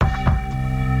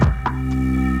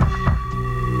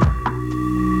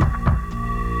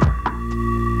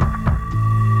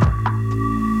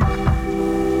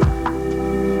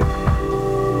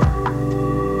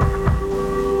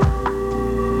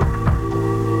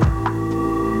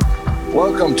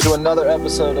Welcome to another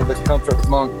episode of the Comfort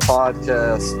Monk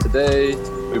podcast. Today,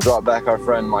 we brought back our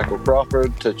friend Michael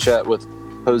Crawford to chat with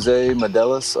Jose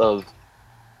Medelis of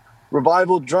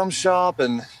Revival Drum Shop,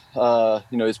 and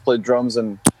he's played drums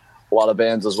in a lot of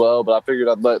bands as well. But I figured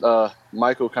I'd let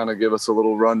Michael kind of give us a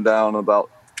little rundown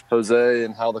about Jose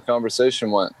and how the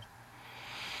conversation went.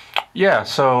 Yeah,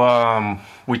 so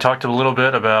we talked a little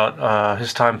bit about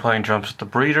his time playing drums with the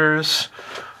Breeders.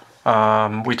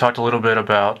 We talked a little bit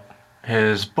about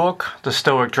his book, The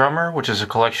Stoic Drummer, which is a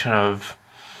collection of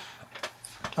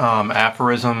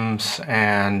aphorisms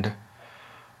and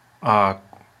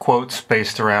quotes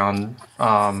based around,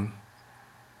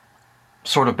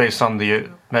 sort of based on the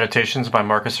Meditations by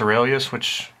Marcus Aurelius,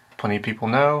 which plenty of people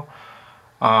know.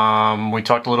 We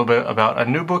talked a little bit about a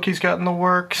new book he's got in the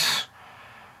works.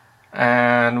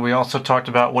 And we also talked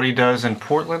about what he does in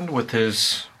Portland with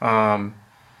his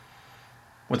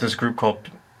group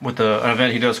an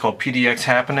event he does called PDX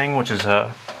Happening, which is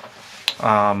a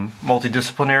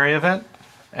multidisciplinary event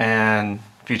and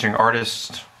featuring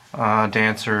artists,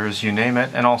 dancers, you name it,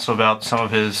 and also about some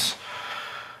of his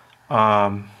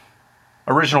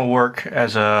original work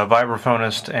as a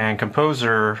vibraphonist and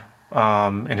composer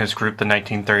in his group, the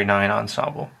 1939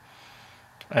 Ensemble.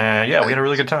 We had a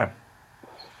really good time.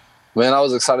 Man, I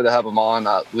was excited to have him on.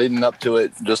 Leading up to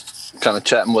it, just kind of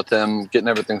chatting with him, getting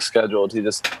everything scheduled. He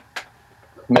just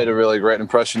made a really great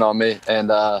impression on me, and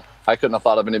I couldn't have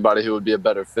thought of anybody who would be a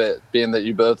better fit, being that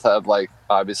you both have,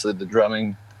 obviously the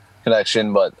drumming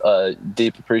connection, but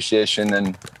deep appreciation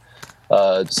and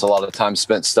just a lot of time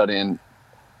spent studying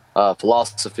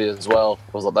philosophy as well.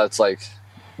 That's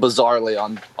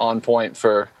bizarrely on point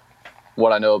for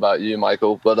what I know about you,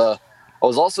 Michael. But I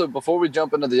was also, before we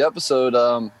jump into the episode,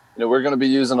 we're going to be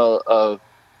using for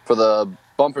the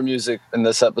bumper music in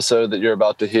this episode that you're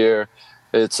about to hear.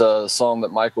 It's a song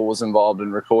that Michael was involved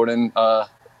in recording.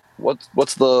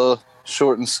 What's the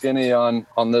short and skinny on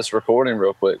this recording,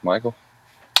 real quick, Michael?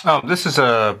 This is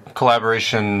a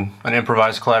collaboration, an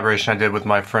improvised collaboration I did with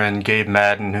my friend Gabe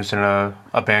Madden, who's in a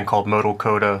band called Modal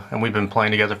Coda, and we've been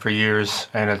playing together for years.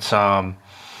 And it's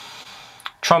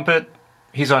trumpet.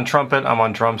 He's on trumpet, I'm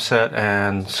on drum set,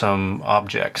 and some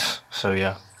objects. So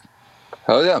yeah.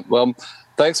 Oh yeah. Well,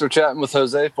 thanks for chatting with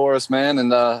Jose for us, man.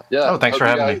 And thanks for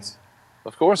having me.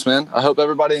 Of course, man. I hope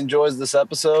everybody enjoys this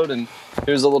episode. And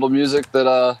here's a little music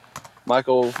that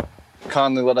Michael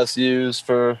kindly let us use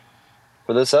for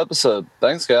this episode.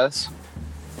 Thanks, guys.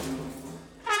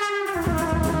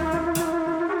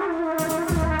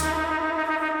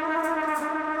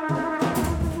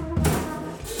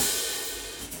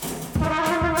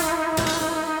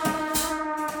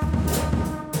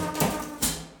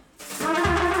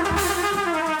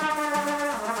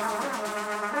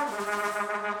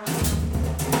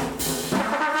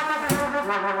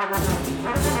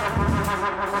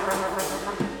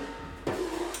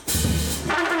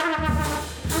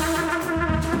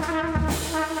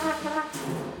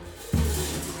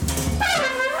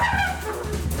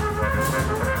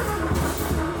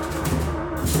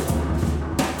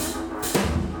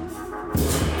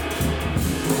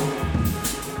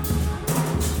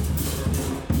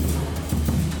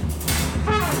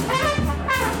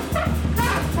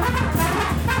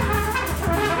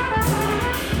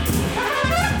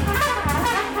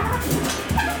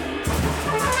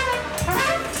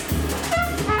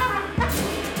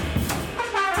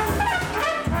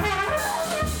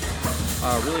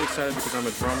 Really excited because I'm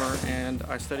a drummer and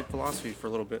I studied philosophy for a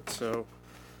little bit, so...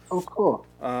 Oh, cool.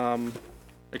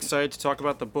 Excited to talk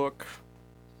about the book.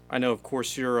 I know, of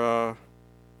course, you're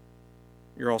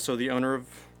also the owner of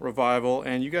Revival,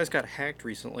 and you guys got hacked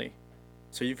recently.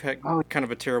 So you've had kind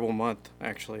of a terrible month,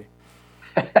 actually.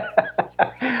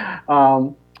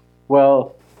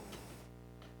 Well,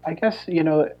 I guess,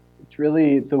 it's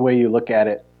really the way you look at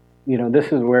it.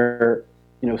 This is where,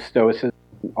 Stoicism,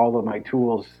 all of my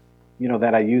tools,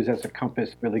 that I use as a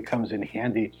compass really comes in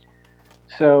handy.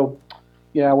 So,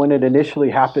 when it initially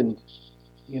happened,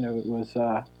 it was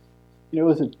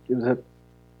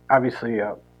obviously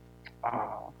a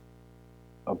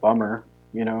bummer,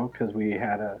 because we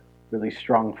had a really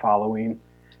strong following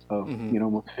of,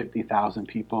 almost 50,000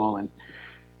 people.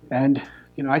 And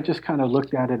I just kind of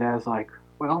looked at it as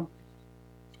well,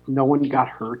 no one got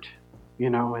hurt,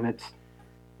 and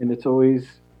it's always,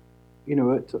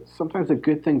 it's sometimes a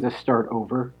good thing to start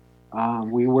over.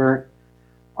 We weren't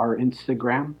our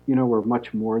Instagram, we're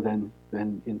much more than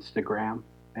Instagram.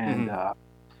 And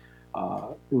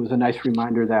it was a nice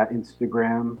reminder that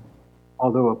Instagram,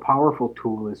 although a powerful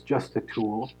tool, is just a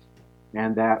tool,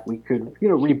 and that we could,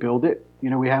 rebuild it.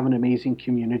 We have an amazing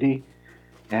community.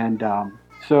 And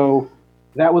so,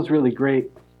 that was really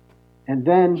great. And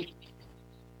then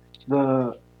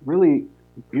the really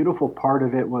beautiful part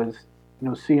of it was,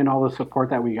 seeing all the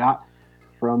support that we got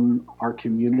from our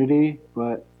community.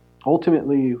 But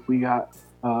ultimately, we got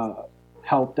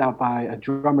helped out by a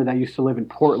drummer that used to live in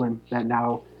Portland that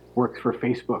now works for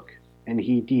Facebook, and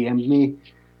he DM'd me.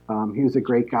 He was a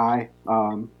great guy.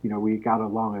 We got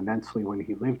along immensely when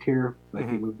he lived here, but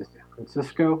he moved to San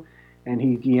Francisco, and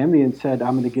he DM'd me and said,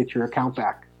 "I'm going to get your account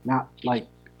back. Not like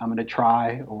I'm going to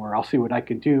try or I'll see what I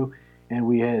could do." And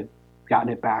we had gotten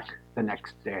it back the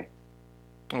next day.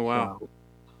 Oh wow. So,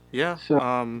 Yeah.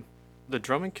 so The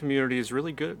drumming community is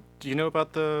really good. Do you know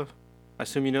about the? I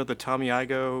assume you know the Tommy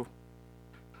Igoe,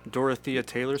 Dorothea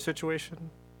Taylor situation.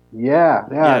 yeah,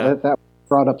 Yeah. that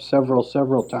brought up several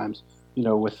times,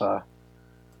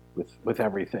 with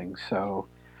everything. So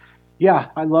yeah,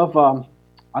 I love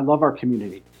our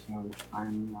community. So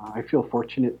I feel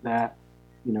fortunate that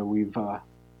we've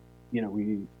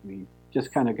we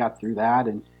just kind of got through that,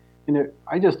 and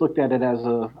I just looked at it as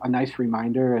a nice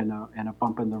reminder and a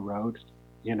bump in the road,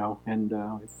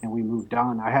 and we moved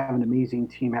on. I have an amazing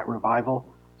team at Revival,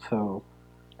 so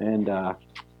and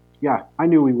yeah, I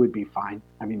knew we would be fine.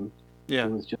 I mean, it Yeah.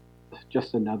 was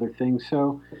just another thing.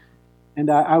 So, and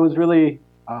uh, I was really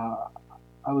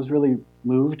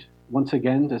moved once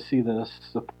again to see the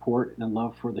support and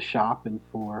love for the shop and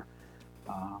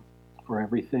uh, for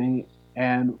everything.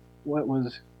 And what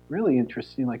was really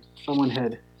interesting, like someone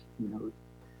had, you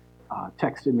know,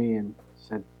 texted me and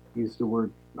said, used the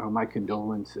word, my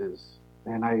condolences.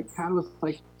 And I kind of was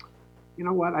like, you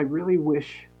know what? I really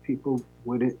wish people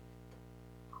wouldn't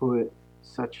put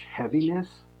such heaviness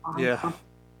on Yeah. something,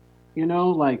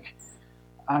 like,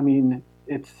 I mean,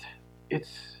 it's,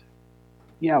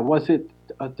 yeah, was it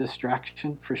a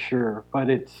distraction for sure? But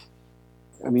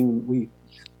I mean, we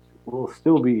will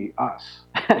still be us.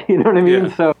 You know what I mean?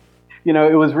 Yeah. So,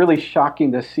 it was really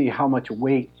shocking to see how much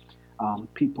weight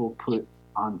people put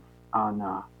on on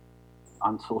uh,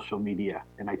 on social media,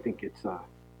 and I think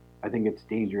it's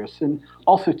dangerous. And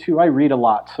also, too, I read a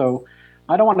lot, so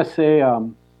I don't want to say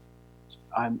I'm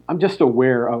just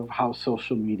aware of how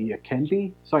social media can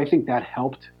be. So I think that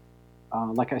helped.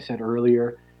 Like I said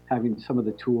earlier, having some of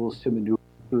the tools to maneuver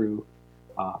through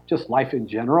just life in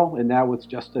general, and that was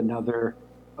just another.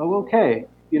 Oh, okay.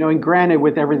 And granted,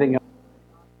 with everything else,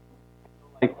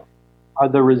 like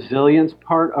the resilience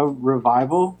part of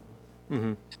Revival,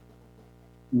 Hmm.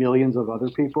 millions of other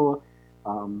people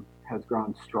has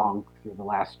grown strong through the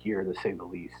last year, to say the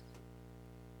least.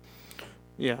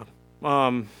 Yeah.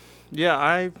 Um.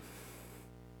 Yeah.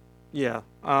 Yeah.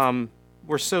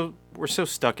 We're so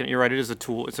stuck in it. You're right. It is a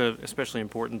tool. It's a especially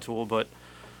important tool. But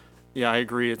yeah, I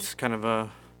agree. It's kind of a.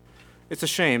 It's a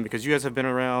shame because you guys have been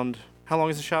around. How long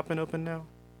has the shop been open now?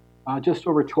 Just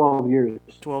over 12 years.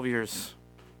 12 years.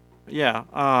 Yeah.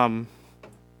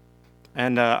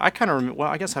 And I kind of well,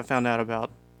 I guess I found out about.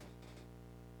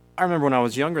 I remember when I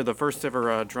was younger, the first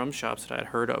ever drum shops that I had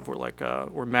heard of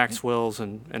were Maxwell's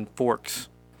and Forks,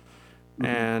 Hmm.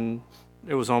 and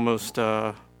it was almost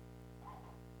I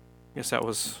guess that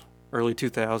was early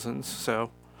 2000s.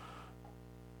 So,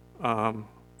 um,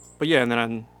 but yeah, and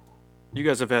then you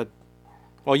guys have had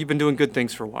well, you've been doing good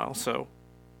things for a while, so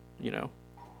you know,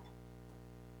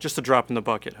 just a drop in the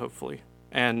bucket, hopefully.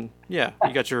 And yeah,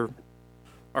 you got your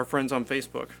our friends on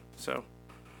Facebook, so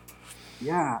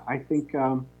I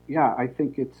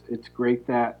think it's great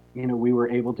that we were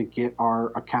able to get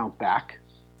our account back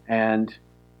and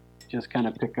just kind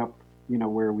of pick up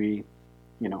where we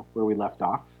left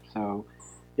off. So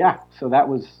yeah, so that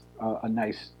was a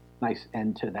nice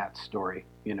end to that story.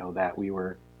 That we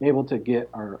were able to get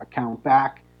our account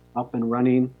back up and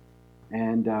running,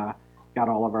 and got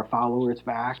all of our followers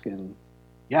back, and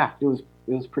yeah, it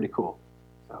was pretty cool.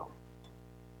 So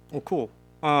well, cool.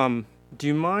 Um, do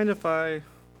you mind if I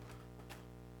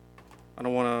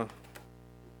don't want to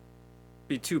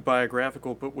be too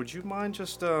biographical, but would you mind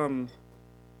just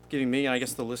giving me, and I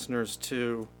guess the listeners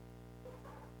too,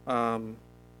 um,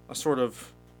 a sort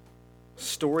of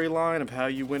storyline of how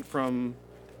you went from,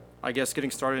 I guess,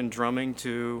 getting started in drumming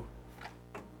to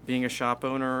being a shop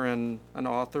owner and an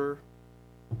author,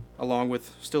 along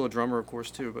with still a drummer, of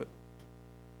course, too. But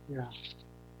yeah,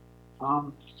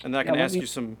 um, and I yeah. can Let ask me. you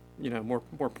some,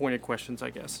 more pointed questions, I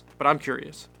guess. But I'm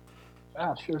curious.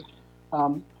 Yeah, sure.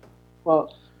 Um,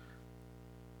 well,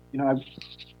 I've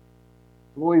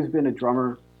always been a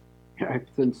drummer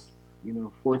since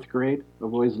fourth grade.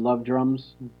 I've always loved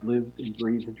drums, lived and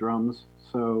breathed drums.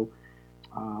 So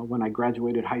when I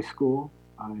graduated high school,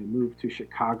 I moved to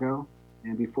Chicago,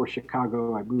 and before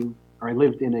Chicago, I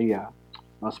lived in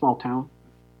a small town.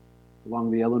 It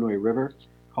along the Illinois River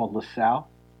called LaSalle.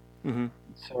 Mm-hmm.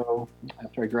 So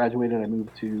after I graduated, I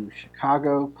moved to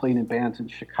Chicago, played in bands in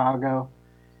Chicago,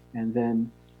 and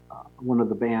then one of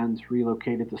the bands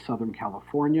relocated to Southern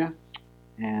California,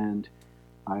 and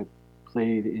I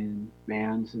played in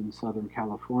bands in Southern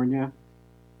California,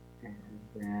 and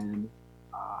then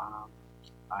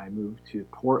I moved to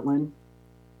Portland.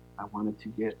 I wanted to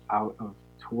get out of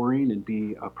touring and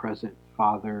be a present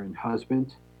father and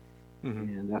husband,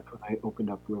 and that's when I opened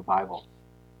up Revival.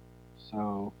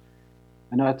 So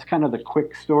I know that's kind of the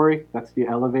quick story. That's the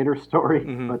elevator story,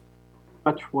 but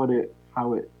much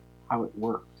how it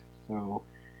worked. So,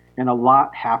 and a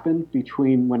lot happened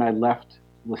between when I left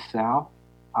LaSalle,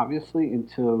 obviously,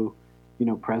 until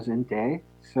present day.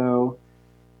 So,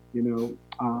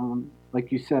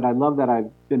 like you said, I love that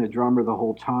I've been a drummer the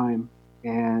whole time,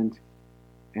 and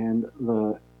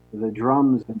the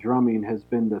drums and drumming has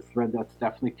been the thread that's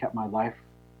definitely kept my life,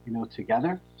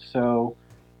 together. So,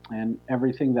 and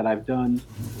everything that I've done,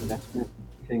 that's been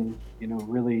everything,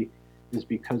 really is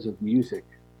because of music.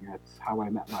 It's how I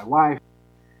met my wife.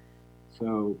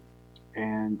 So,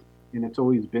 and it's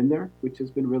always been there, which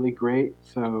has been really great.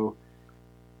 So,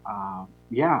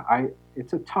 yeah,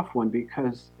 it's a tough one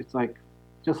because it's like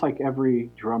just like every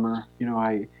drummer,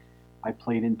 I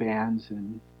played in bands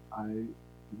and I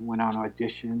went on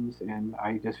auditions, and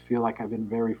I just feel like I've been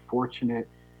very fortunate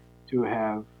to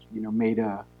have made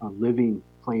a living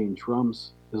playing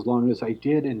drums as long as I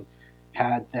did, and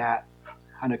had that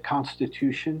kind of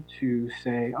constitution to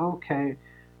say, okay,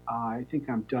 I think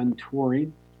I'm done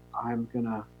touring. I'm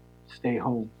gonna stay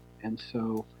home, and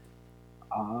so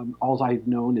all I've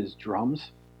known is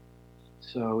drums.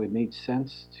 So it made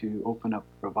sense to open up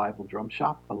Revival Drum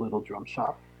Shop, a little drum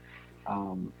shop,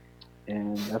 um,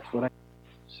 and that's what I.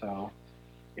 So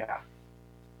yeah,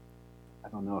 I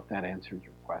don't know if that answered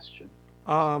your question.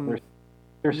 So Um,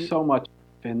 there's so much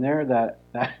in there that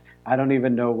I don't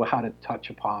even know how to touch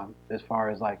upon as far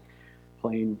as like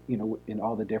playing, in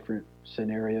all the different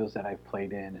scenarios that I've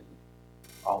played in and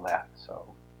all that. So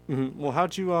well,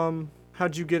 how'd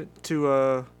you get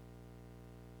to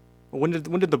when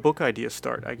did the book idea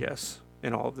start? I guess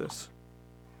in all of this.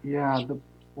 yeah, the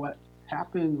what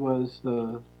happened was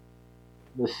the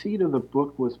seed of the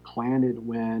book was planted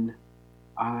when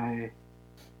I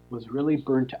was really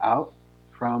burnt out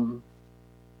from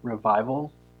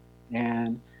Revival,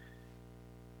 and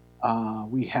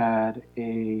we had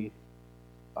a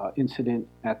incident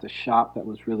at the shop that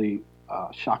was really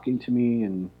shocking to me,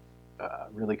 and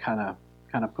really kind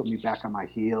of put me back on my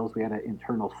heels. We had an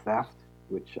internal theft,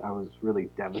 which I was really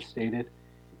devastated,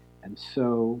 and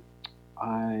so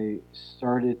I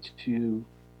started to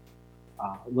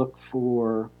look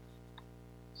for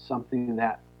something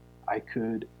that I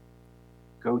could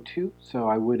go to, so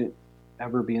I wouldn't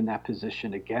ever be in that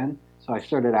position again. So I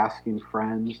started asking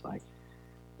friends like,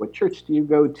 "What church do you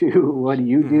go to? What do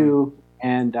you Mm-hmm. do?"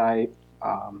 And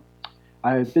um,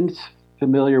 I've been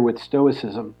familiar with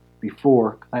Stoicism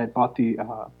before. I had bought the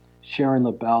Sharon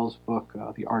LaBelle's book,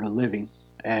 The Art of Living,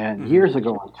 and Mm-hmm. years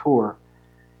ago on tour.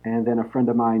 And then a friend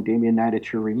of mine, Damien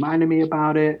Nidetcher, reminded me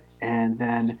about it. And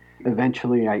then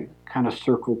eventually I kind of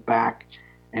circled back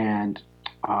and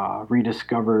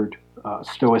rediscovered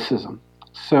Stoicism.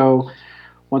 So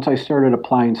once I started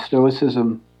applying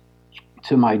Stoicism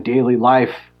to my daily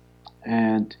life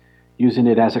and using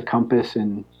it as a compass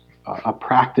and a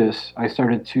practice, I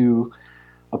started to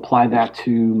apply that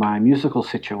to my musical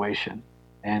situation.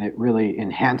 And it really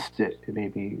enhanced it. It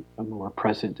made me a more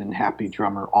present and happy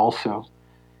drummer also.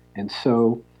 And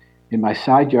so in my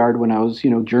side yard, when I was,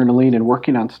 journaling and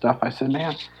working on stuff, I said,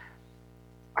 man,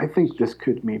 I think this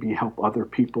could maybe help other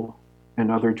people and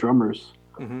other drummers.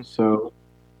 Mm-hmm. So,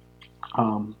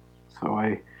 um, so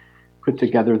I put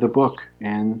together the book,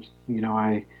 and,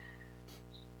 I,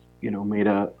 made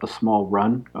a small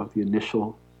run of the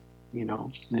initial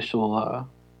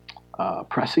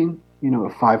pressing,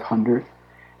 of 500,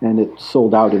 and it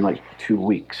sold out in like 2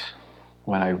 weeks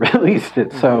when I released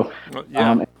it. So, Well,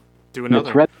 yeah. Do and it's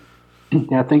another.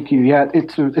 yeah, thank you. Yeah,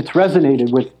 it's resonated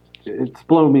with. It's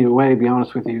blown me away. To be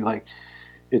honest with you, like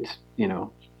it's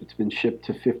been shipped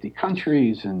to 50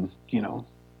 countries, and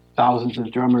thousands of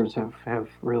drummers have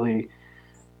really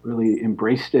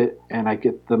embraced it, and I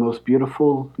get the most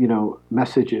beautiful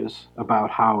messages about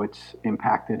how it's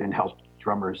impacted and helped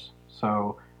drummers.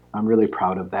 So I'm really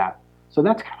proud of that. So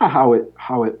that's kind of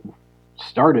how it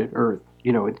started, or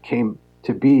it came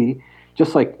to be.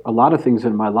 Just like a lot of things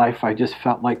in my life, I just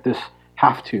felt like this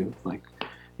have to, like,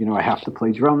 I have to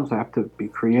play drums. I have to be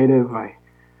creative. I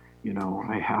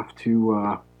have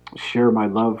to share my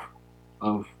love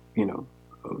of, of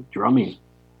drumming.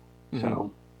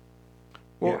 So,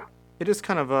 Well, yeah. it is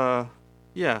kind of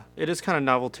it is kind of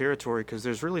novel territory because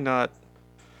there's really not.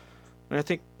 I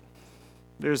think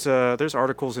there's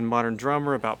articles in Modern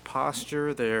Drummer about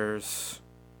posture. There's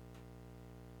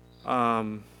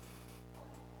um,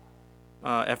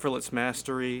 Effortless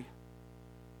Mastery,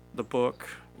 the book.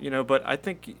 But I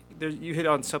think you hit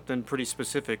on something pretty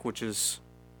specific, which is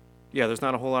there's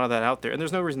not a whole lot of that out there, and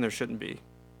there's no reason there shouldn't be.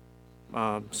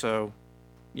 So,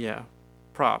 yeah,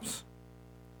 props.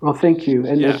 Well, thank you.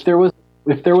 And Yeah. if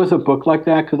there was a book like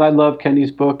that, because I love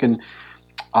Kenny's book, and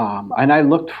I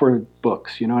looked for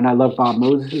books, and I love Bob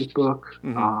Moses' book,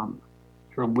 Mm-hmm.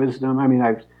 from Wisdom. I mean,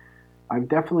 I've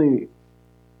definitely,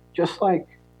 just like,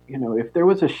 if there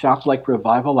was a shop like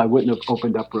Revival, I wouldn't have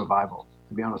opened up Revival,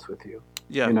 to be honest with you.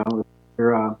 Yeah. You know,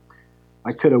 there,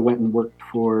 I could have went and worked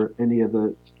for any of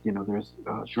the, there's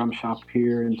a drum shop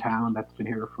here in town that's been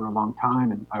here for a long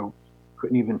time, and I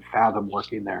couldn't even fathom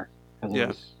working there because it Yeah.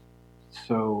 was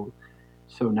so,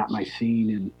 so not my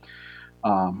scene.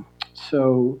 And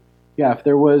so, yeah, if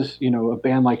there was, a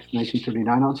band like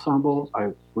 1939 Ensemble,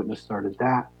 I wouldn't have started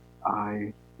that.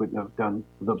 I wouldn't have done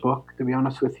the book, to be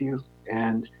honest with you,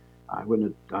 and I wouldn't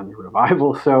have done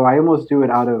Revival. So I almost do it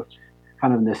out of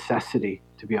kind of necessity,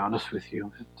 to be honest with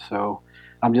you. So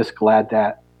I'm just glad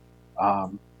that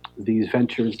these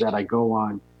ventures that I go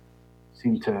on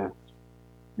seem to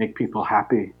make people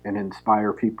happy and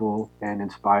inspire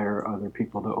other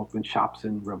people to open shops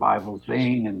in Revival's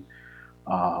vein. And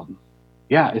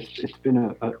yeah, it's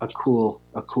been a cool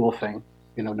thing,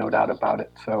 no doubt about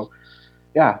it. So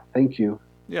yeah, thank you.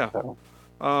 Yeah. So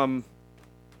Um,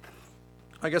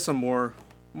 I guess I'm more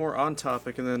on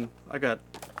topic, and then I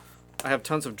have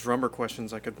tons of drummer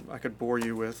questions I could bore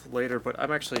you with later, but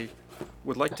I'm actually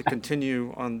would like to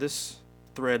continue on this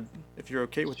thread if you're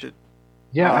okay with it.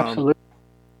 yeah, Um, absolutely.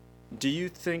 do you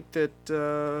think that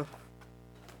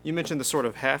you mentioned the sort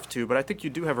of have to, but I think you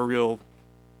do have a real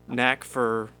knack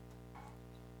for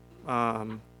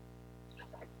um,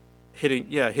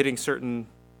 hitting certain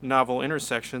novel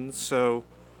intersections. So,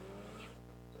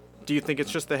 do you think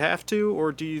it's just the have to,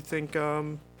 or do you think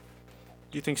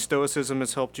Stoicism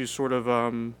has helped you sort of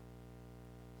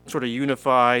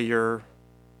unify your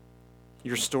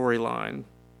storyline?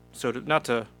 So not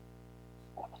to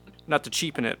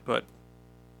cheapen it, but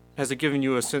has it given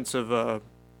you a sense of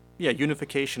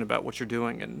unification about what you're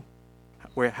doing and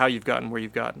how you've gotten where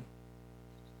you've gotten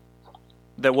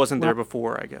that wasn't Well, there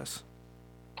before, I guess.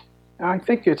 I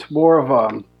think it's more of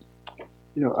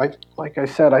I like I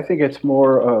said, I think it's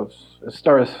more of as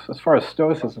far as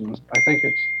Stoicism. I think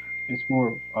it's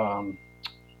more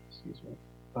excuse me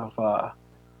of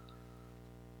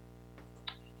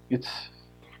it's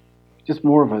just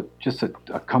more of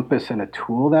a compass and a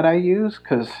tool that I use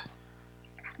because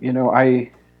you know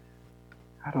I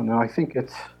don't know. I think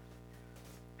it's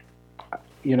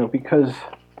because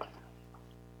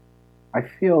I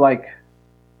feel like,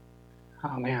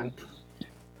 oh man,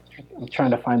 I'm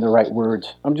trying to find the right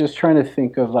words. I'm just trying to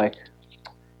think of like,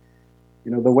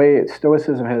 the way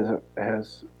Stoicism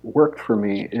has worked for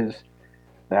me is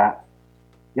that,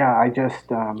 yeah,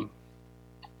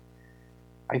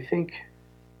 I think,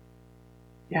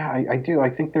 yeah, I do. I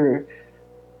think there's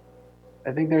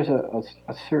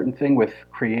a certain thing with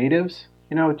creatives,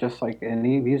 just like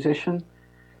any musician,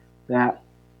 that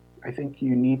I think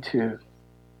you need you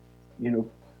know,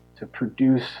 to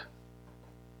produce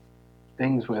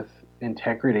things with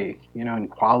integrity, and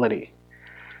quality,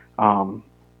 um,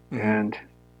 Mm-hmm.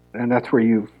 and that's where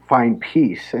you find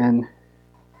peace. And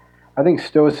I think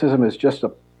Stoicism is just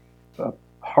a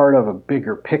part of a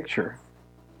bigger picture,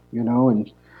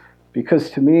 and because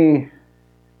to me,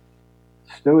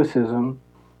 Stoicism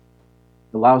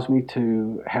allows me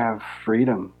to have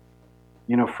freedom,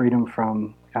 freedom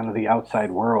from kind of the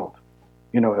outside world,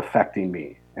 affecting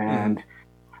me,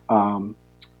 Mm-hmm. um,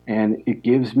 and it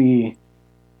gives me.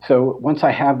 So once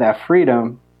I have that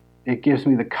freedom, it gives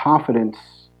me the confidence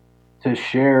to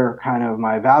share kind of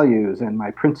my values and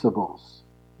my principles,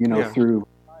 Yeah. through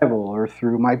Bible or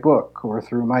through my book or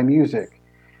through my music.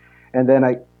 And then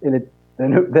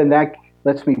then that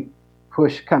lets me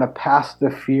push kind of past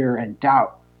the fear and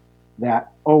doubt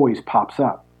that always pops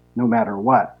up no matter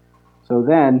what. So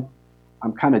then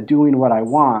I'm kind of doing what I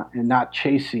want and not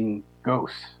chasing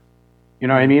ghosts. You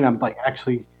know what I Mm-hmm. mean? I'm like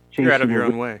actually You're out of chasing your a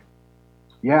own way.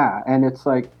 yeah, and it's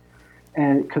like,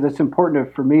 and because it's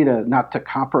important for me to not to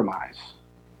compromise,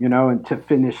 and to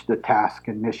finish the task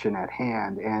and mission at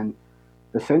hand, and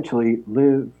essentially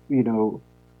live,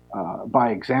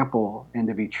 by example, and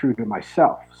to be true to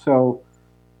myself. So,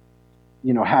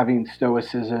 having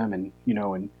stoicism and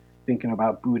thinking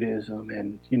about Buddhism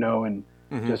and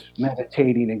just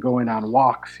meditating and going on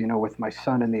walks, with my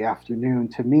son in the afternoon.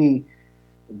 To me,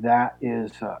 that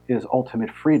is ultimate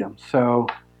freedom. So,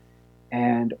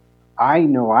 and I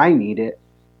know I need it.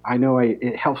 I know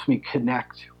it helps me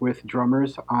connect with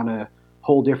drummers on a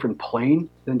whole different plane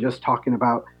than just talking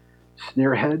about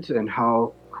snare heads and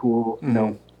how cool,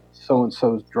 so and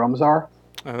so's drums are.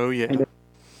 Oh yeah.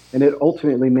 And it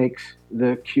ultimately makes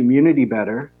the community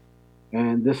better.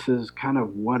 And this is kind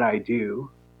of what I do.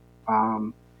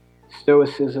 Um,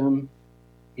 Stoicism,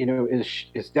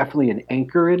 is definitely an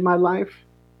anchor in my life.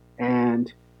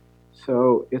 And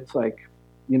so it's like,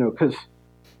 because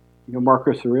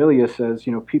Marcus Aurelius says,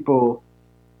 people,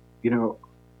 you know,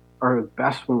 are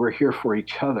best when we're here for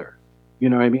each other.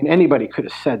 What I mean? Anybody could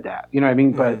have said that, what I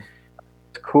mean? But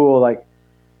it's cool, like,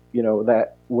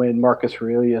 that when Marcus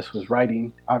Aurelius was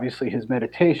writing, obviously his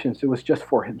meditations, it was just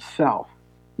for himself.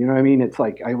 What I mean? It's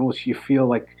like you feel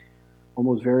like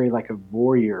almost very like a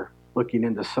warrior looking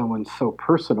into someone so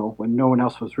personal when no one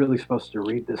else was really supposed to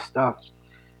read this stuff,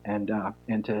 and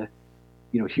to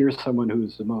hear someone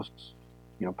who's the most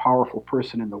powerful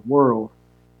person in the world,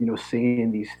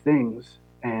 saying these things,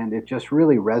 and it just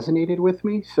really resonated with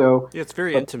me. So Yeah, it's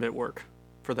very intimate work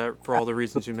for all the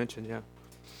reasons you mentioned. Yeah.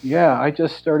 yeah, I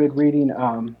just started reading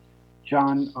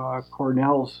John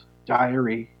Cornell's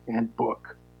diary and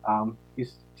book.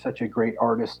 He's such a great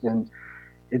artist, and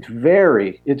it's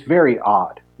very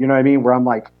odd. What I mean? Where I'm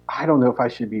like, I don't know if I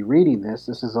should be reading this.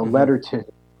 This is a letter to,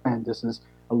 and this is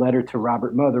a letter to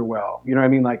Robert Motherwell. What I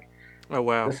mean? Like, Oh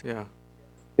wow. this, Yeah.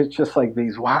 it's just like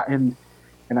these wow, and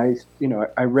I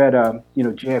read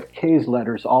JFK's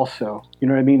letters also.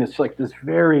 What I mean? It's like this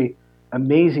very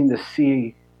amazing to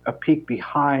see a peek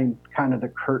behind kind of the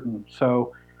curtain.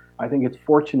 So I think it's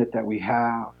fortunate that we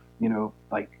have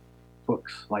like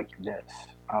books like this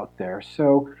out there.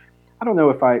 So I don't know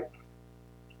if I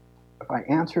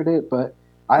answered it, but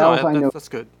I No, also I know that's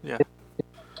good. Yeah.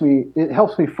 it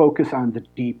helps me focus on the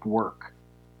deep work,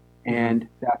 and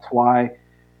that's why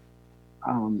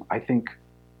I think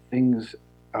things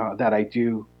that I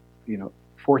do,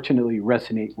 fortunately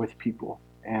resonate with people,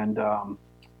 and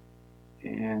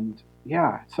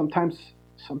yeah, sometimes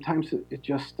it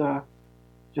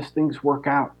just things work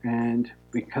out, and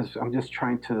because I'm just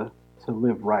trying to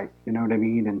live right, you know what I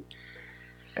mean,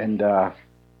 and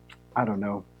I don't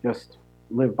know, just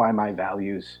live by my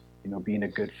values, being a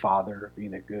good father,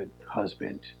 being a good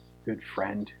husband, good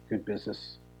friend, good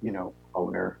business,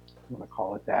 owner, you want to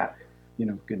call it that,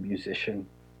 good musician.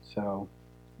 So,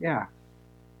 yeah,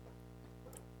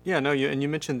 Yeah. No. You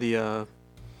mentioned the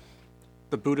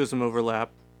Buddhism overlap,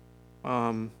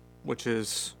 which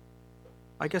is,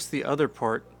 I guess, the other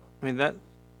part. I mean that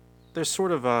there's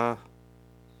sort of a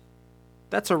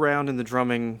that's around in the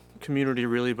drumming community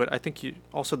really, but I think you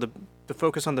also the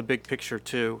focus on the big picture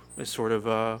too is sort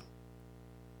of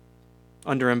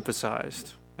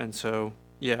underemphasized, and so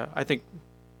yeah, I think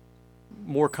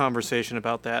more conversation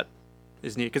about that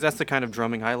is needed because that's the kind of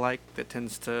drumming I like that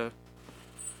tends to,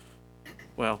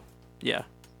 well, yeah,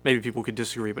 maybe people could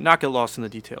disagree, but not get lost in the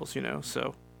details,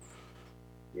 So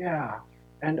yeah,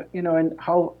 and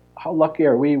how lucky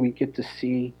are we? We get to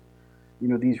see,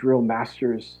 these real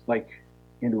masters like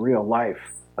in real life,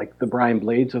 like the Brian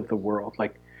Blades of the world.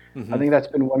 Like, I hmm think that's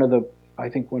been one of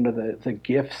the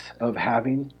gifts of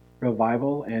having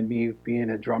revival and me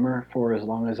being a drummer for as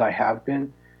long as I have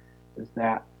been, is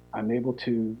that I'm able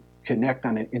to connect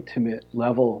on an intimate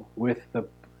level with the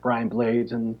Brian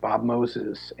Blades and Bob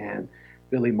Moses and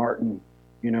Billy Martin,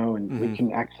 and we hmm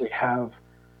can actually have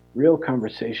real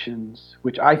conversations,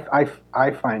 which I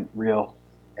find real,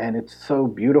 and it's so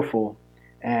beautiful.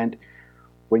 And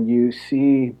when you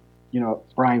see,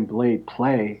 Brian Blade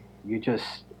play, you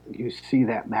see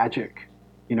that magic,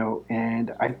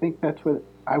 and I think that's what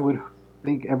I would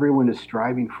think everyone is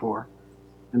striving for,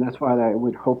 and that's why I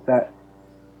would hope that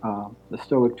the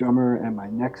Stoic Drummer and my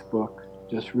next book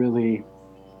just really,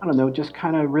 I don't know, just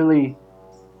kind of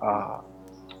uh,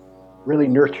 really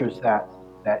nurtures that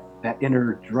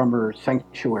inner drummer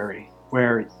sanctuary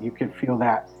where you can feel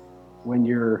that when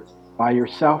you're by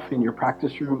yourself in your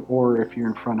practice room or if you're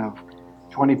in front of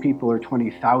 20 people or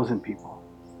 20,000 people.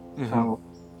 hmm So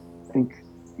I think,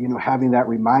 having that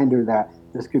reminder that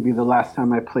this could be the last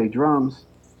time I play drums,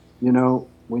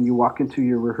 when you walk into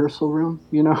your rehearsal room,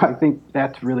 I think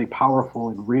that's really powerful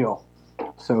and real.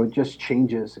 So it just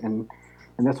changes, and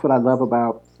that's what I love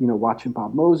about watching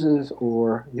Bob Moses,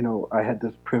 or I had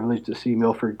the privilege to see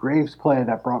Milford Graves play.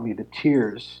 That brought me to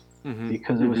tears hmm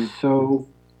because it was so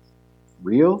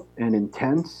real and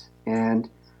intense, and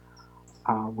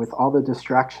with all the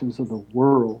distractions of the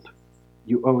world,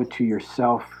 you owe it to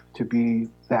yourself to be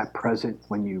that present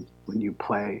when you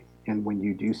play and when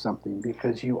you do something,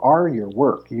 because you are your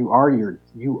work. You are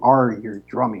your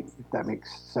drumming, if that makes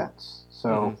sense. Hmm.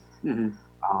 So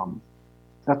um,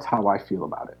 that's how I feel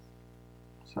about it.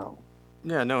 So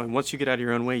Yeah, no, and once you get out of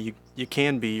your own way, you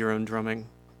can be your own drumming,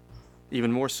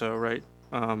 even more so, right?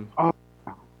 Um, oh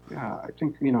yeah, I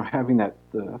think having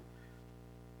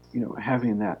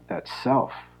that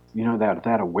self,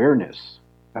 that awareness.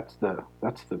 That's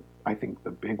the I think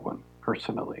the big one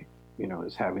personally.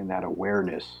 Is having that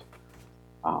awareness,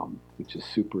 which is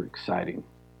super exciting.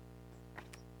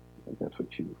 I think that's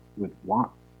what you would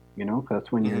want. Because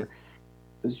that's when hmm you're.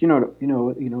 'Cause,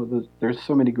 there's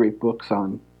so many great books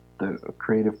on the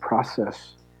creative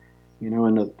process.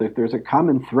 And there's a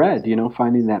common thread.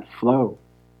 Finding that flow,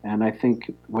 and I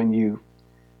think when you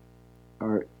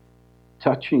are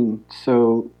touching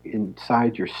so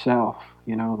inside yourself,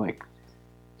 like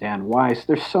Dan Weiss.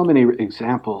 There's so many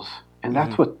examples, and hmm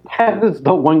that is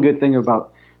the one good thing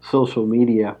about social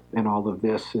media and all of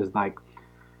this is like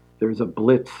there's a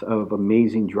blitz of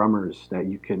amazing drummers that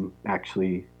you can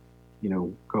actually,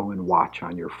 go and watch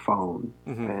on your phone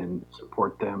hmm and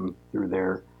support them through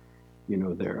their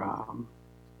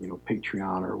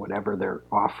Patreon or whatever they're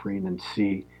offering and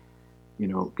see,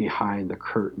 behind the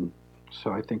curtain.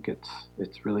 So I think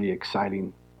it's really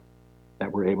exciting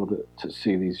that we're able to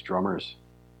see these drummers,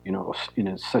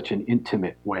 such an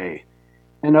intimate way,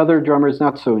 and other drummers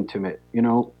not so intimate.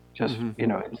 Just hmm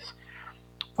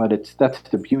but that's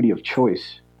the beauty of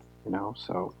choice.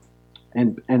 So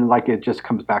and like it just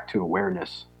comes back to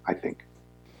awareness. I think.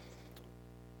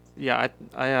 Yeah,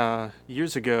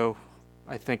 years ago,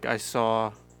 I think I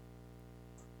saw.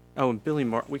 Oh, and Billy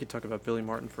Martin. We could talk about Billy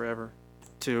Martin forever,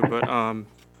 too. But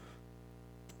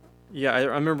yeah, I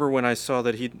remember when I saw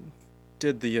that he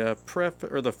did the pref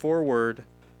or the foreword,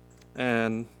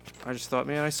 and I just thought,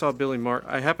 man, I saw Billy Martin.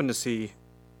 I happened to see.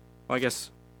 Well, I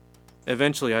guess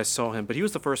eventually I saw him, but he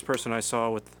was the first person I saw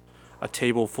with a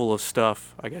table full of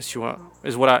stuff. I guess you want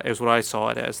is what I saw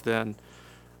it as then.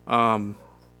 Um,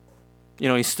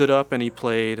 he stood up and he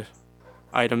played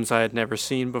items I had never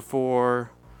seen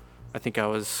before. I think I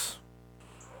was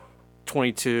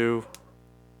 22.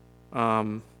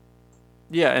 Um,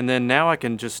 yeah, and then now I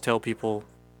can just tell people,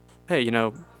 hey, you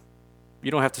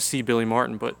don't have to see Billy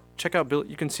Martin, but check out Billy.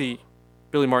 You can see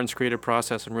Billy Martin's creative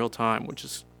process in real time, which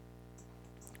is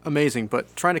amazing.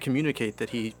 But trying to communicate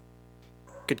that he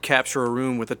could capture a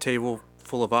room with a table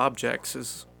full of objects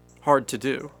is hard to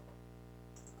do.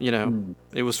 You know, Mm,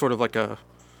 it was sort of like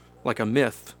a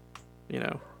myth. You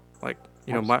know, like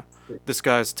my absolutely. this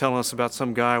guy's telling us about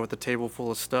some guy with a table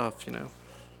full of stuff.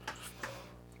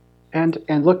 And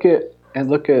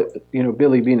look at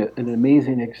Billy being an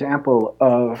amazing example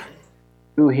of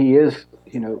who he is.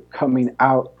 Coming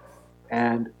out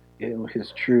and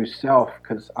his true self,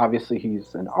 because obviously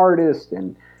he's an artist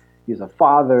and he's a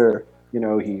father.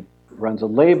 He runs a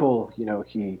label.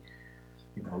 He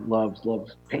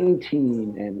loves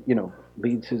painting and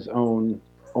leads his own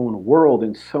world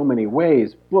in so many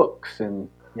ways, books and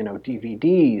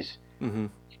DVDs. Mm-hmm.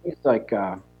 He's like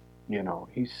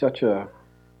he's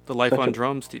The Life such on a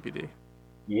Drums DVD.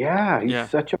 yeah, he's Yeah.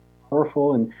 such a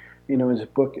powerful, and his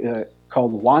book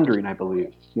called Wandering, I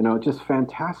believe. Just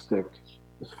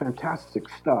fantastic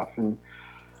stuff,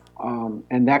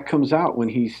 and that comes out when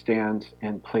he stands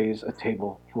and plays a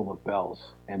table full of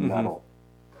bells and Mm-hmm. metal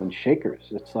and shakers.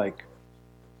 It's like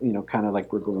kind of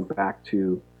like we're going back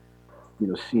to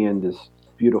seeing this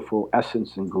beautiful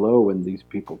essence and glow when these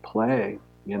people play.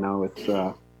 It's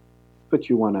what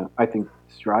you want to, I think,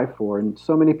 strive for, and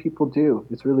so many people do.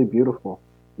 It's really beautiful.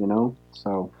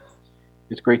 So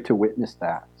it's great to witness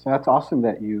that. So that's awesome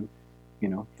that you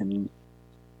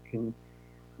can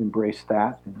embrace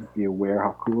that and be aware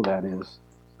how cool that is.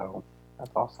 So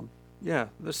that's awesome. Yeah.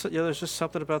 There's just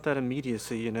something about that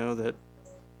immediacy. That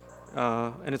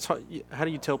and it's hard. How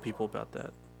do you tell people about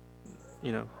that?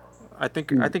 You know, I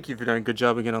Mm. think you've done a good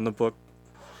job again on the book.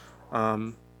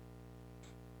 Um,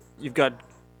 you've got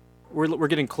we're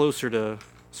getting closer to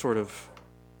sort of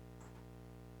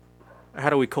how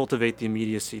do we cultivate the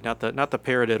immediacy, not the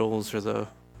paradiddles or the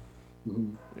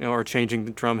Mhm. or changing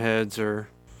the drum heads or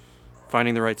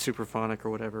finding the right superphonic or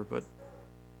whatever. But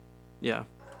yeah,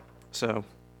 so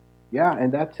Yeah,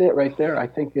 and that's it right there. I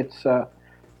think it's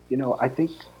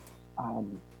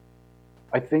um,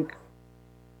 I think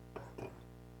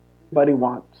everybody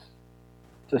wants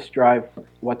to strive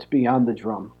what's beyond the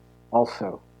drum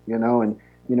also, and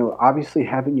obviously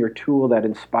having your tool that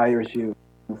inspires you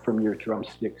from your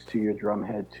drumsticks to your drum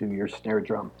head to your snare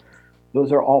drum.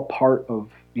 Those are all part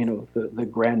of the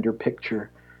grander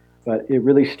picture. but it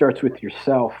really starts with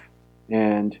yourself,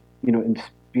 and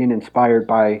being inspired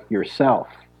by yourself,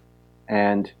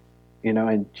 and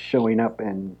and showing up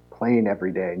and playing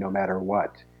every day, no matter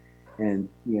what, and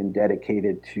being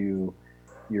dedicated to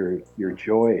your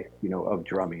joy, of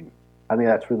drumming. I think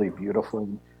that's really beautiful,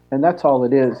 and that's all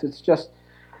it is. It's just,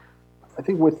 I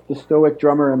think with the Stoic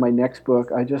Drummer in my next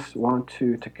book, I just want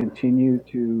to continue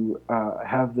to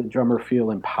have the drummer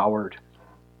feel empowered,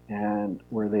 and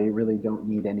where they really don't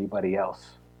need anybody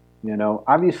else.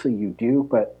 Obviously you do,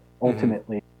 but Hmm.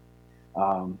 ultimately,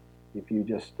 if you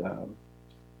just,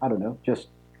 I don't know, just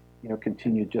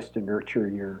continue just to nurture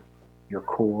your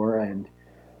core, and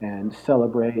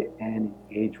celebrate and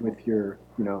engage with your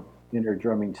inner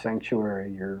drumming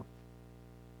sanctuary.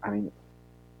 I mean,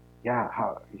 yeah,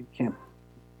 how you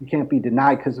can't be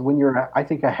denied, because when you're, I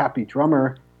think, a happy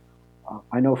drummer,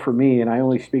 I know for me, and I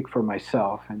only speak for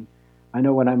myself, and I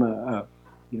know when I'm a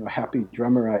happy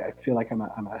drummer, I feel like I'm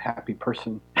a happy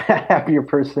person, happier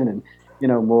person, and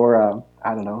more,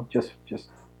 I don't know, just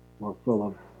more full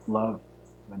of love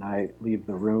when I leave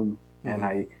the room, and Hmm.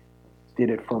 I did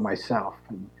it for myself,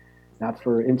 and not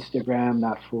for Instagram,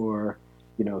 not for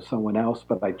someone else,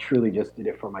 but I truly just did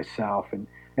it for myself, and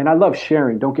I love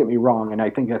sharing. Don't get me wrong, and I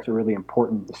think that's a really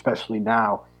important, especially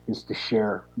now, is to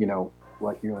share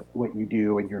what you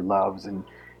do, and your loves, and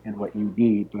what you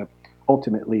need. But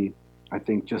ultimately, I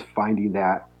think just finding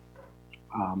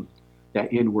um,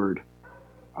 that inward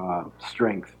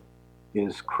strength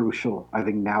is crucial. I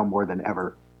think now more than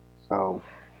ever. So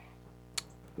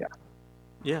yeah.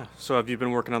 Yeah. So have you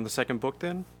been working on the second book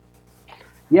then?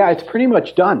 Yeah, it's pretty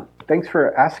much done. Thanks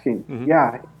for asking. Hmm.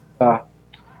 Yeah,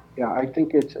 I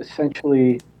think it's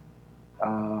essentially,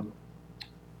 um,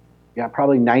 yeah,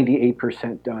 probably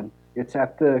 98% done. It's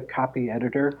at the copy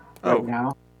editor right Oh,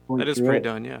 now, going that is through pretty it,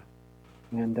 done. Yeah.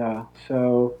 and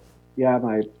so yeah,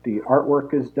 the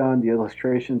artwork is done. The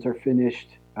illustrations are finished.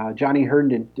 Johnny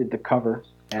Herndon did the cover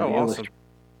and Oh, the awesome. illustration.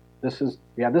 This is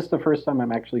the first time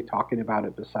I'm actually talking about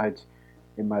it, besides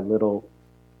in my little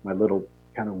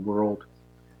kind of world.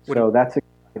 Would it So that's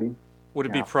exciting. would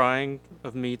it be Yeah. prying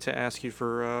of me to ask you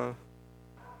for a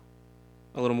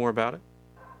little more about it?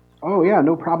 Oh yeah,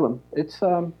 no problem. It's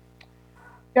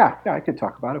yeah, I could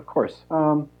talk about it, of course.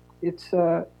 It's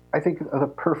I think the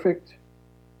perfect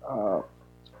uh,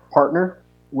 partner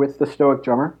with the Stoic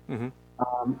Drummer. Hmm.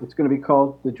 It's going to be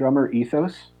called the Drummer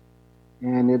Ethos,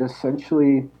 and it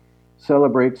essentially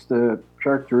celebrates the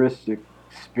characteristic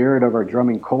spirit of our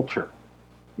drumming culture.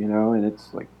 And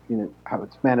it's like, how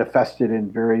it's manifested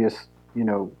in various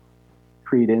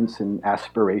credence and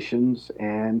aspirations,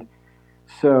 and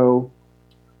so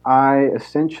I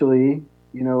essentially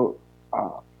uh,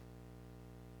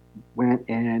 went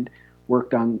and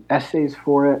worked on essays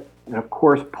for it, and of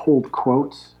course pulled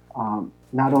quotes,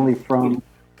 not Hmm. only from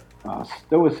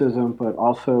Stoicism, but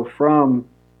also from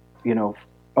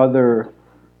other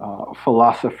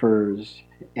philosophers,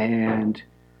 and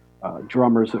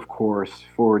drummers, of course,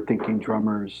 forward-thinking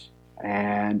drummers,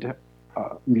 and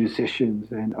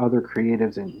musicians, and other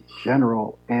creatives in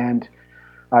general. And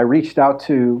I reached out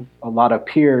to a lot of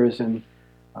peers,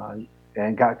 uh,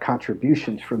 and got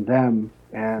contributions from them,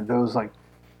 and those like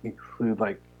include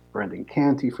like Brendan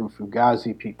Canty from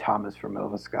Fugazi, Pete Thomas from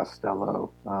Elvis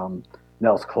Costello,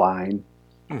 Nels Klein,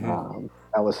 Hmm. um,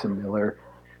 Ellison Miller.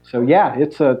 So yeah,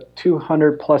 it's a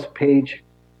 200 plus page,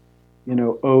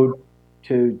 ode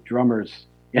to drummers.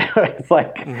 It's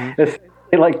like Hmm. it's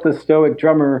like the Stoic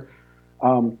Drummer,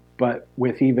 but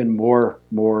with even more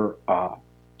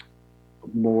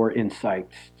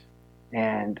insights.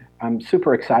 And I'm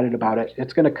super excited about it.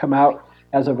 It's going to come out,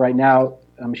 as of right now.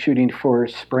 I'm shooting for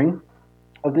spring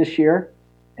of this year.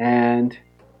 And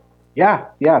yeah,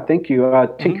 yeah, thank you.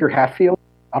 Hmm. Tinker Hatfield.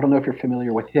 I don't know if you're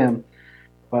familiar with him,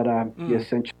 but he Mm.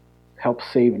 essentially helped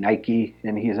save Nike,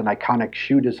 and he's an iconic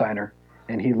shoe designer.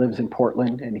 And he lives in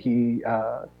Portland, and he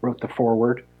wrote the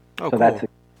foreword. Oh, So that's cool.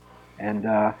 it.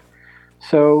 And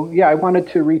so yeah, I wanted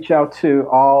to reach out to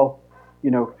all,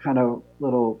 kind of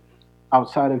little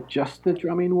outside of just the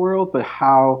drumming world, but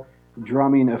how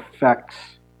drumming affects,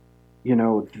 you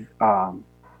know, um,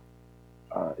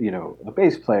 a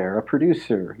bass player, a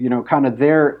producer, kind of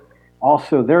their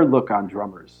look on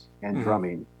drummers and Hmm.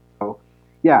 drumming. So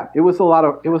yeah, it was a lot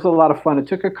of fun. It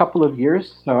took a couple of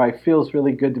years, so I feels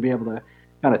really good to be able to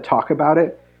kind of talk about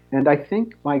it. And I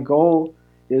think my goal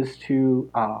is to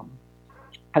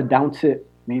announce it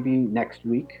maybe next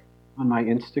week on my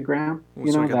Instagram. So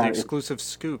we got the That it, exclusive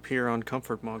scoop here on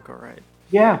Comfort Monk. All right.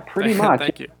 yeah, pretty much.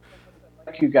 Thank you.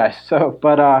 Thank you guys. So,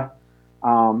 but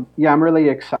yeah, I'm really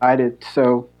excited.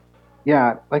 So,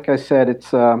 yeah, like I said,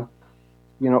 it's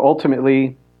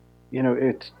ultimately.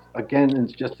 it's again,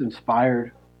 it's just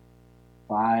inspired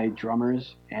by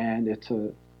drummers, and it's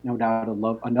a no doubt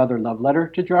another love letter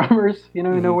to drummers, in a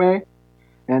Mm-hmm. way.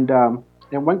 And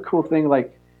one cool thing,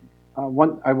 like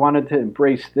one I wanted to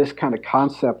embrace this kind of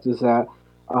concept is that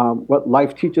what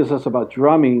life teaches us about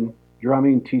drumming,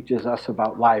 drumming teaches us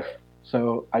about life.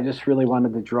 So I just really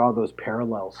wanted to draw those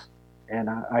parallels, and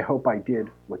I hope I did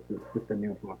with the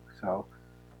new book. So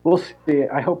we'll see.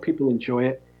 I hope people enjoy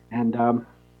it, and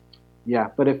yeah,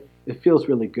 but it feels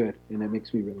really good, and it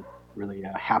makes me really really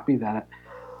happy that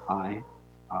I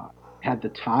uh, had the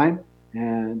time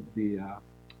and the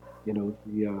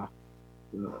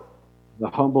the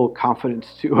humble confidence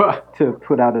to to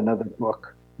put out another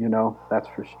book. That's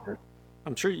for sure.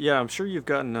 I'm sure. Yeah, I'm sure you've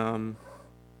gotten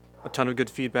a ton of good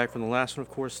feedback from the last one, of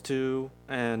course, too.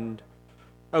 And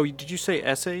oh, did you say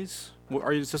essays?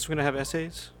 Are you just going to have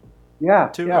essays Yeah,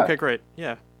 too? yeah, Okay, great.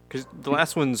 Yeah, because the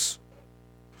last one's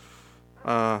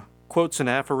uh, quotes and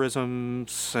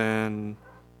aphorisms and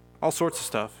all sorts of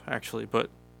stuff, actually. But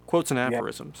quotes and yeah,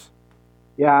 aphorisms.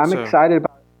 yeah. I'm So. excited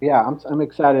about. Yeah, I'm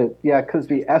excited. Yeah, because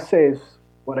the essays,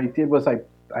 what I did was I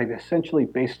essentially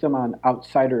based them on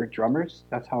outsider drummers.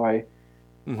 That's how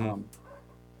Mm-hmm. um,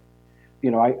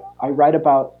 I write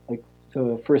about like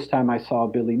the first time I saw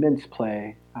Billy Mintz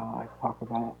play. I talk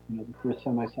about the first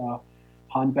time I saw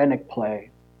Han Bennett play.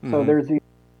 So Mm-hmm. there's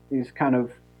these kind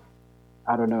of,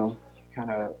 I don't know,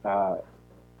 kind of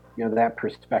that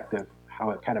perspective,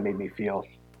 how it kind of made me feel.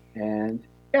 And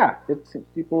yeah, it's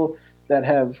people that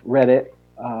have read it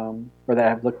or that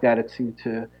have looked at it seem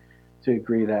to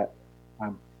agree that I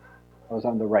was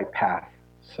on the right path.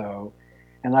 So,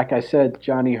 and like I said,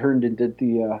 Johnny Herndon did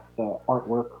the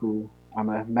artwork. Who I'm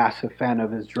a massive fan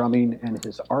of his drumming and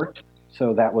his art.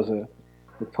 So that was a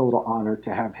total honor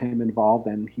to have him involved.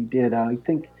 And he did, I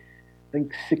think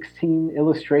 16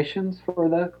 illustrations for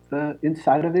the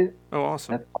inside of it. Oh,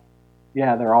 awesome. That's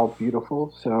Yeah, they're all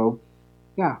beautiful. So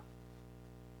yeah.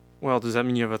 Well, does that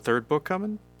mean you have a third book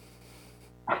coming?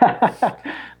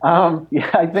 Yeah,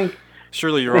 I think.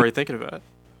 Surely you're already thinking about it.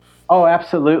 Oh,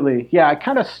 absolutely. Yeah, I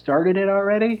kind of started it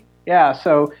already. Yeah,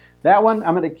 so that one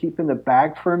I'm going to keep in the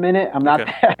bag for a minute. I'm not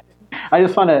Okay. that. I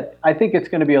just want to. I think it's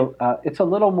going to be it's a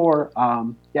little more.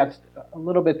 Yeah, it's a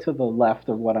little bit to the left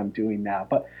of what I'm doing now,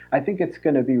 but I think it's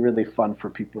going to be really fun for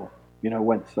people.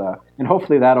 Once and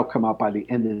hopefully that'll come out by the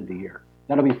end of the year.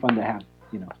 That'll be fun to have.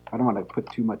 I don't want to put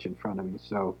too much in front of me.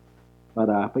 So,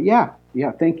 but yeah,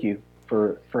 yeah. Thank you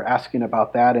for asking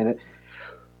about that, and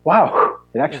wow,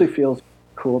 it Yeah. actually feels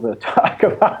cool to talk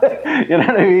about it. You know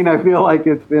what I mean? I feel like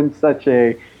it's been such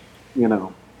you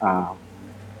know, um,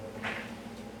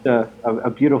 a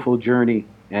beautiful journey,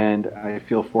 and I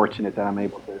feel fortunate that I'm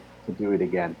able to do it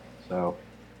again. So,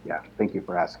 yeah, thank you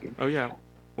for asking. Oh, yeah.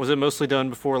 Was it mostly done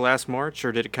before last March,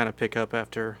 or did it kind of pick up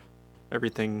after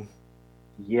everything?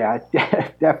 Yeah,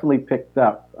 it definitely picked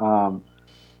up,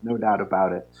 no doubt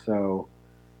about it. So,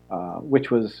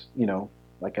 which was,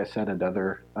 like I said,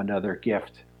 another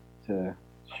gift to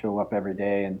show up every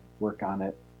day and work on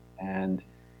it. And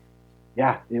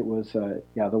yeah, it was.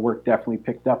 Yeah, the work definitely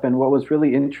picked up. And what was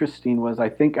really interesting was I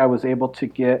think I was able to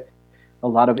get a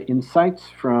lot of insights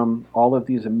from all of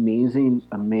these amazing,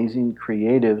 amazing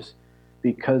creatives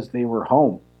because they were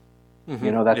home.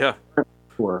 Mm-hmm. That's Yeah.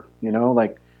 for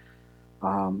like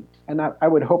and I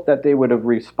would hope that they would have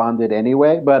responded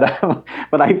anyway, but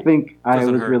but I think I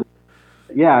Doesn't was hurt. really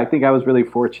yeah, I think I was really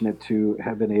fortunate to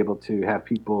have been able to have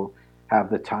people have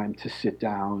the time to sit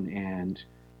down and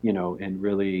and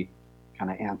really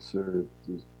kind of answer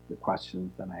the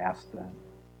questions that I asked them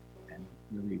and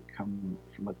really come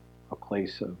from a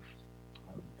place of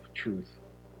truth.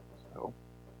 So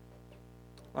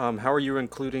How are you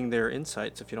including their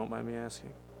insights, if you don't mind me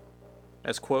asking?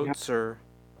 As yeah, quotes or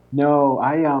no,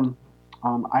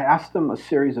 I asked them a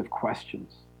series of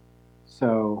questions.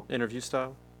 So interview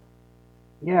style?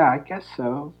 yeah, I guess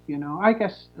so. I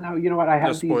guess no. You know what? I No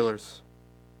have these spoilers.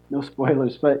 no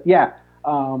spoilers, but yeah,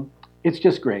 it's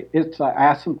just great. I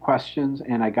asked some questions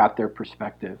and I got their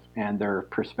perspective, and their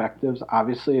perspectives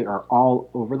obviously are all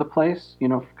over the place.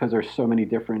 Because there's so many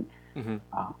Mm-hmm.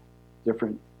 uh,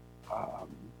 different um,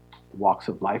 walks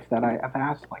of life that I have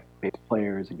asked, like bass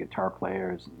players and guitar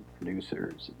players and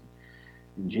producers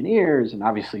and engineers, and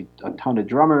obviously a ton of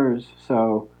drummers.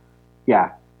 So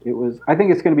yeah, it was. I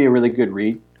think it's going to be a really good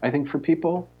read. I think for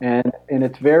people, and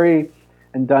it's very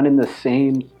and done in the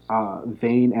same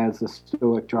vein as the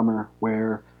Stoic Drummer,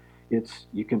 where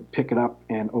you can pick it up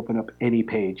and open up any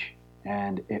page,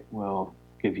 and it will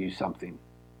give you something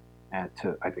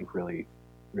to I think really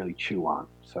really chew on.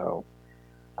 So,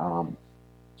 um,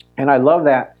 and I love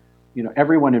that.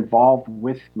 everyone involved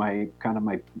with my kind of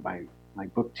my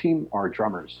book team are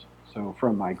drummers. So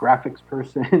from my graphics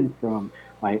person, from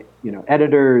my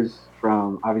editors,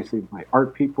 from obviously my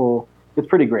art people, it's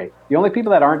pretty great. The only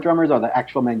people that aren't drummers are the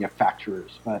actual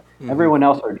manufacturers, but everyone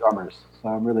else are drummers. So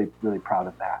I'm really really proud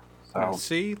of that. Yeah, So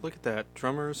see, look at that.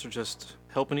 Drummers are just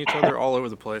helping each other all over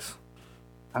the place.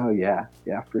 oh yeah,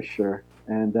 yeah for sure.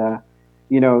 And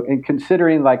and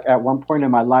considering like at one point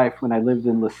in my life when I lived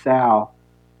in LaSalle,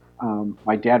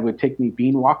 my dad would take me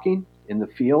bean walking in the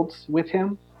fields with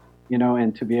him,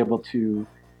 and to be able to,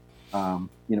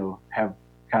 have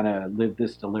kind of live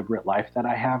this deliberate life that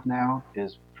I have now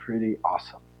is pretty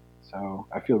awesome. So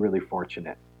I feel really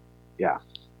fortunate. Yeah.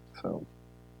 So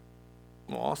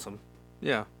Well, awesome.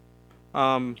 Yeah.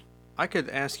 Um, I could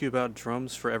ask you about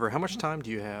drums forever. How much time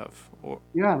do you have? Or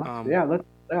yeah, um,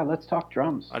 let's talk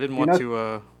drums. I didn't want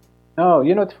to. No,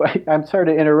 it's funny. I'm sorry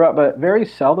to interrupt, but very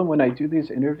seldom when I do these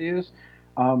interviews,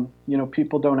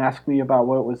 people don't ask me about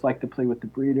what it was like to play with the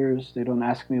Breeders. They don't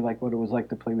ask me like what it was like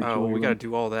to play with Oh, Joey we got to Lynn.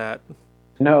 do all that.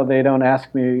 No, they don't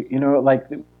ask me. Like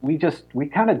we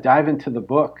kind of dive into the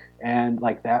book and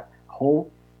like that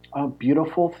whole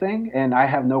beautiful thing, and I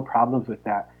have no problems with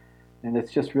that. And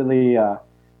it's just really,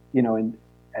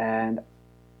 and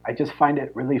I just find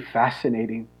it really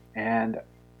fascinating, and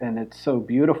it's so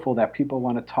beautiful that people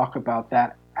want to talk about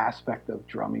that aspect of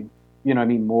drumming.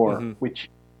 More, Hmm. which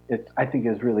I think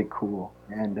is really cool.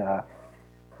 And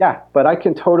yeah, but I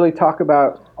can totally talk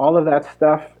about all of that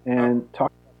stuff Uh, and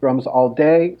talk about drums all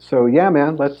day. So yeah,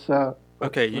 man,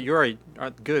 okay, let's you're already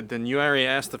good. Then you already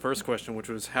asked the first question, which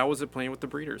was how was it playing with the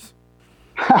Breeders?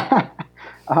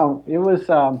 it was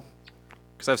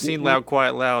Because I've it seen was Loud,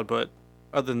 Quiet, Loud, but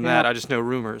other than yeah that, I just know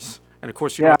rumors. And of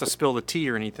course, you don't yeah. have to spill the tea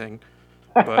or anything.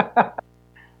 But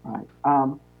Right.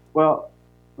 Well,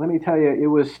 let me tell you, it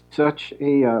was such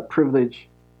a privilege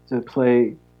to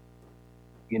play,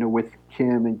 with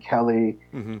Kim and Kelly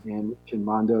hmm and Rich and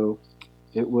Mondo.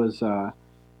 It was,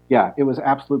 yeah, it was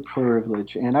absolute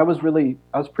privilege, and I was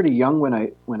pretty young when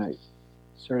I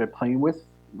started playing with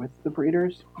the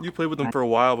Breeders. you played with them for a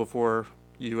while before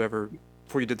you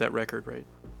did that record, right?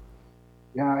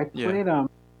 Yeah, I Yeah. played.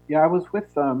 Yeah, I was with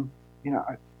You know,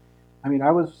 I mean,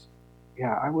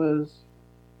 yeah, I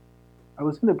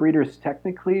was in the Breeders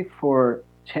technically for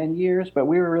 10 years, but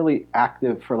we were really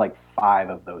active for like 5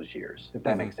 of those years, if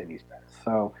that hmm makes any sense.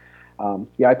 So,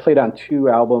 yeah, I played on 2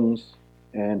 albums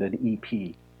and an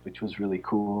EP, which was really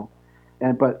cool.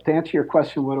 And but to answer your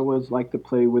question, what it was like to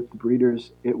play with the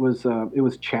Breeders, it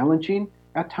was challenging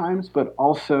at times, but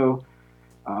also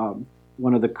um,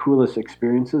 one of the coolest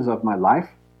experiences of my life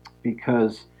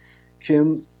because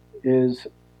Kim is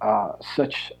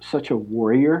such a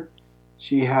warrior.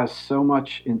 She has so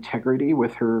much integrity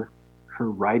with her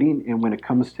writing, and when it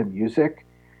comes to music,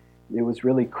 it was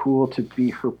really cool to be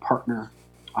her partner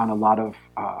on a lot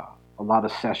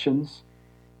of sessions.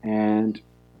 And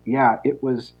yeah, it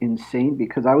was insane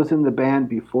because I was in the band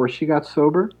before she got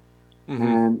sober, hmm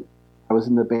and I was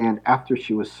in the band after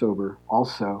she was sober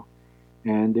also,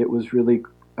 and it was really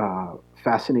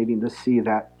fascinating to see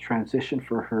that transition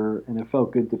for her, and it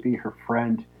felt good to be her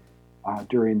friend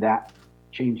during that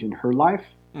change in her life.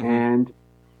 hmm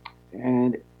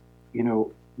And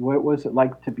what was it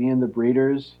like to be in the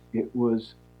Breeders? It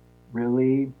was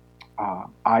really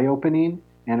eye opening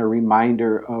and a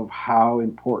reminder of how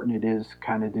important it is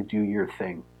kind of to do your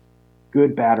thing,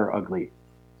 good, bad, or ugly.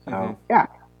 hmm So yeah,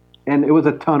 and it was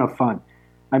a ton of fun.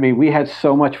 I mean, we had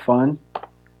so much fun,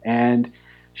 and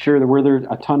sure, there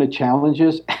a ton of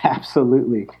challenges,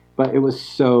 absolutely, but it was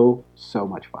so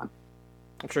much fun.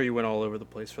 I'm sure you went all over the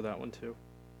place for that one too.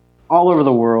 All over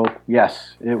the world,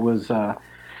 yes, it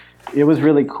was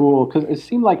really cool because it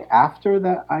seemed like after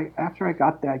I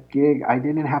got that gig, I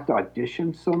didn't have to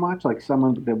audition so much. Like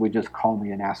someone that would just call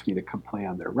me and ask me to come play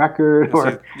on their record, Yeah,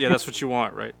 see, or yeah, that's what you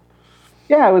want, right?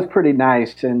 yeah, it was pretty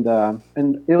nice, and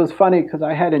it was funny because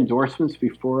I had endorsements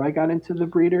before I got into the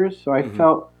Breeders, so I hmm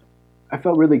felt I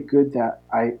felt really good that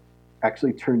I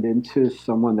actually turned into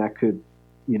someone that could,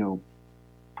 you know,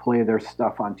 play their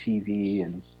stuff on TV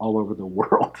and all over the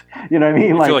world. You know what I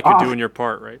mean? You feel Like, like you're oh, doing your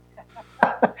part, right?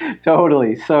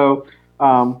 totally. So,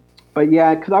 but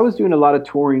yeah, because I was doing a lot of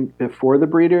touring before the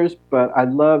Breeders, but I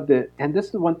loved it. And this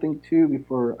is one thing too.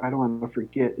 Before I don't want to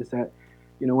forget is that,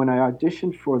 when I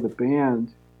auditioned for the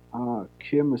band,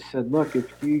 Kim has said, "Look, if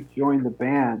you join the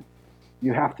band,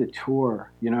 you have to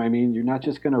tour. You know what I mean? You're not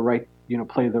just going to write,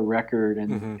 play the record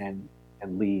and hmm and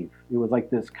and leave." It was like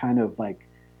this kind of like,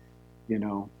 you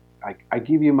know, I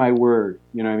give you my word.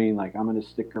 You know what I mean? Like I'm going to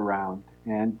stick around,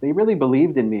 and they really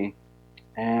believed in me,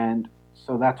 and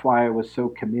so that's why I was so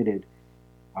committed.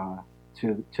 uh,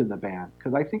 to the band,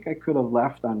 because I think I could have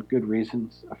left on good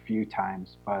reasons a few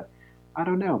times, but I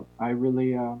don't know. I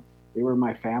really they were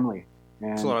my family,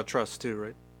 It's a lot and of trust too,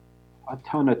 right? a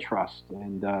ton of trust,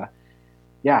 and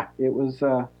yeah, it was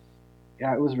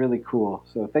really cool.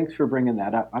 So thanks for bringing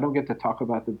that up. I don't get to talk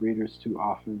about the Breeders too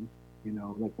often.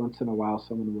 Like once in a while,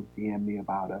 someone will DM me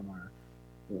about them,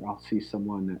 or I'll see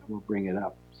someone that will bring it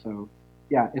up. So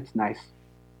yeah, it's nice.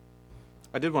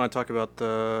 I did want to talk about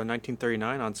the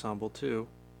 1939 ensemble too,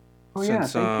 Oh yeah,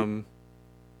 since thank you.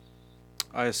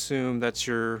 I assume that's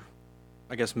your,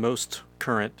 I guess, most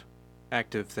current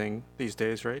active thing these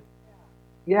days, right?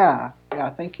 Yeah,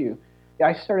 thank you. Yeah,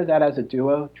 I started that as a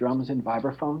duo, drums and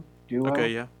vibraphone Okay, duo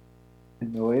yeah.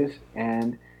 and noise,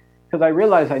 and because I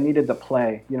realized I needed to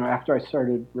play. After I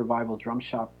started Revival Drum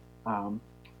Shop, um,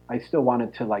 I still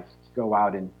wanted to like go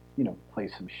out and play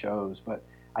some shows, but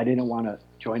I didn't want to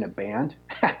join a band.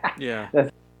 Yeah.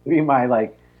 That's be my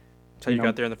like That's how you you got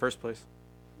know there in the first place.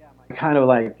 kind of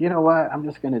like, you know what, I'm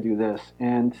just going to do this.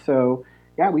 And so,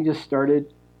 yeah, we just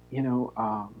started, me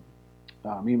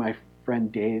and my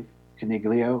friend Dave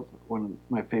Caniglio, one of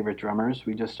my favorite drummers,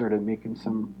 we just started making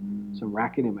some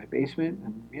racket in my basement.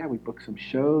 And yeah, we booked some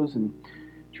shows and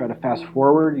try to fast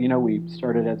forward. We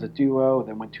started as a duo,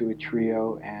 then went to a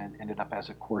trio and ended up as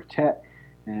a quartet.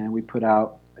 And we put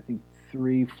out, I think,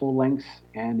 three full lengths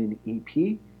and an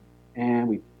EP. And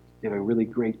we did a really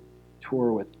great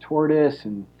tour with Tortoise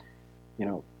and you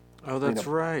know, Oh, played that's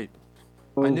up right.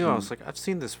 I shows knew. I was and like, I've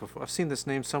seen this before. I've seen this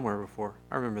name somewhere before.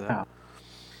 I remember that. yeah.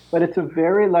 But it's a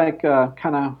very like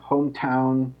kind of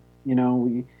hometown.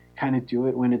 We kind of do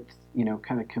it when it's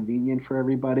kind of convenient for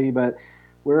everybody. But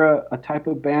we're a type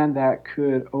of band that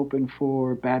could open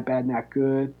for Bad Bad Not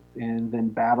Good, and then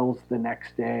Battles the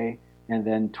next day, and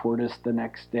then Tortoise the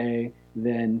next day,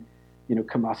 then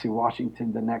Kamasi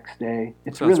Washington the next day.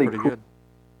 It's Sounds really pretty cool. good.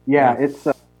 Yeah, Yeah. it's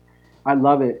I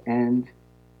love it, and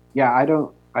yeah, I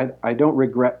don't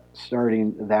regret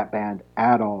starting that band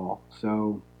at all.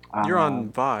 So You're on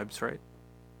um, vibes, right?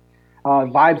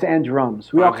 vibes and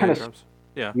drums, we all Vibes kind and of drums.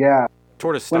 Yeah. yeah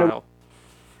Tortoise when style.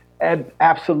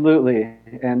 absolutely,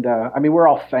 and I mean we're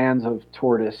all fans of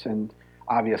Tortoise and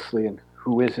obviously and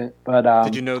who isn't, but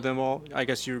Did you know them all? I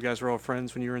guess you guys were all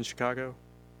friends when you were in Chicago.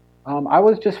 I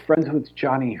was just friends with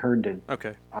Johnny Herndon,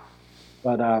 Okay.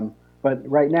 but um, but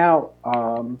right now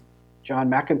John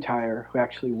McIntyre, who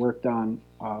actually worked on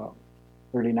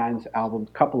 39's album,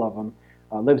 a couple of them,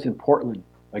 lives in Portland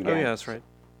Oh yeah, again. that's right.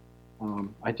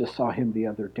 I just saw him the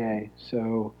other day.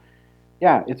 So,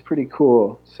 yeah, it's pretty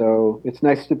cool. So, it's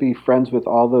nice to be friends with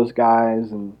all those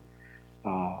guys. And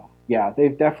yeah,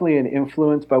 they've definitely an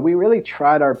influence, but we really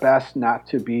tried our best not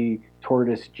to be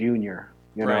Tortoise Jr.,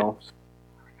 you Right. know?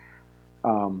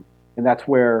 And that's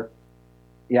where,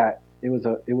 yeah, it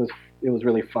was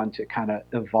really fun to kind of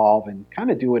evolve and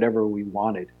kind of do whatever we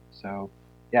wanted. So,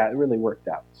 yeah, it really worked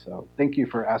out. So, thank you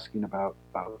for asking about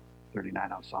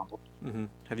 39 Ensemble.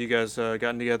 Have you guys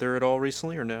gotten together at all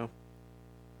recently or no?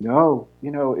 No,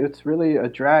 it's really a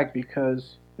drag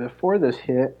because before this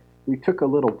hit, we took a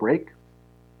little break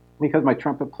because my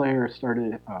trumpet player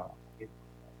started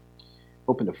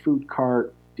opened a food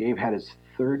cart. Dave had his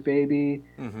third baby.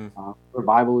 Mm-hmm.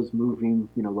 Revival was moving,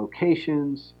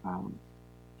 locations.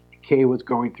 Kay was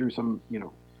going through some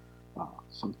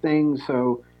things.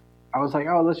 So I was like,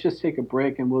 oh, let's just take a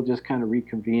break and we'll just kind of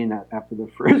reconvene after the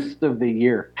first of the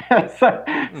year. So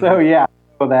Mm-hmm. yeah,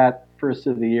 so that first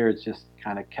of the year, it's just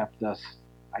kind of kept us,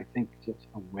 I think, just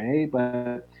away.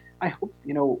 But I hope,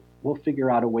 we'll figure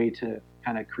out a way to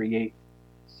kind of create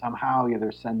somehow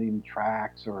either sending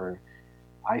tracks or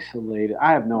isolated.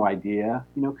 I have no idea,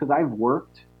 because I've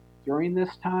worked during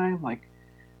this time. Like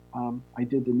I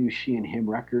did the new She and Him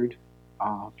record,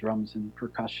 drums and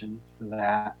percussion for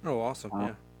that. Oh, awesome. Um,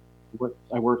 Yeah.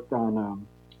 I worked on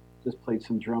just played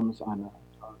some drums on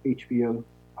a HBO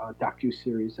docu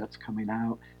series that's coming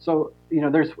out. So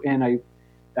there's and I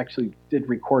actually did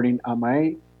recording on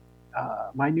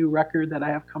my new record that I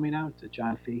have coming out. It's a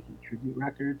John Fahey tribute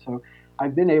record. So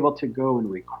I've been able to go and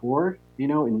record,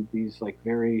 in these like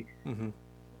very Mm-hmm.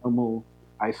 normal,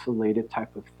 isolated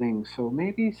type of things. So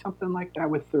maybe something like that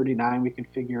with 39, we can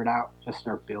figure it out. Just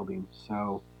start building.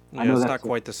 So I Yeah, know it's not that's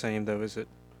quite the same though, is it?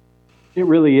 it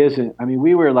really isn't. I mean,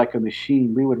 we were like a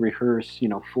machine. We would rehearse,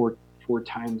 four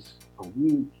times a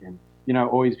week, and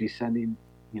always be sending,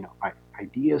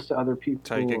 ideas to other That's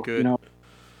how you get people. good.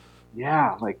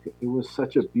 Yeah, like it was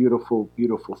such a beautiful,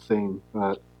 beautiful thing.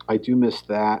 But I do miss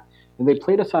that. And they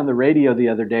played us on the radio the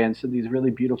other day and said these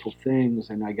really beautiful things,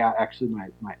 and I got actually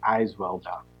my eyes welled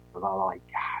up. I was all like,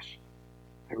 gosh,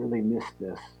 I really miss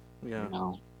this, Yeah. you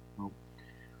know. So,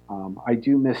 I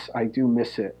do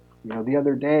miss it. You know, the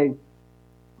other day,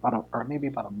 or maybe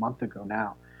about a month ago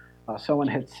now, someone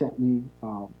had sent me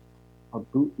a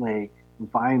bootleg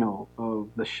vinyl of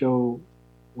the show,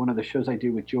 one of the shows I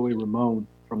did with Joey Ramone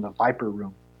from the Viper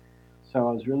Room. So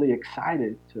I was really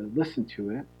excited to listen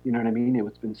to it. You know what I mean?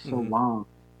 It's been so Hmm. long.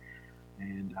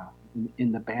 And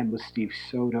in the band was Steve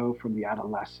Soto from the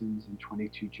Adolescents and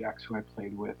 22 Jacks, who I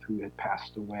played with, who had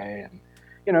passed away. And,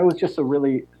 you know, it was just a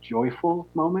really joyful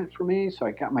moment for me. So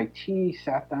I got my tea,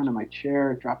 sat down in my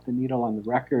chair, dropped the needle on the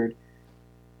record,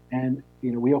 and,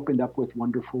 you know, we opened up with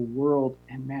Wonderful World.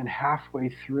 And man, halfway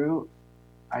through,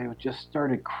 I just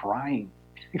started crying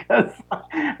because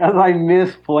as I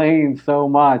miss playing so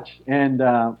much. And,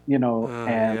 and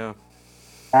Yeah.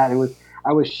 it was,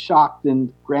 I was shocked.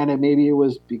 And granted, maybe it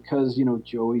was because, you know,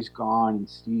 Joey's gone and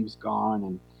Steve's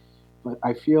gone. But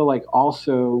I feel like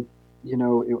also, you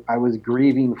know, I was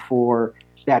grieving for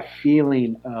that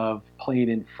feeling of playing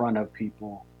in front of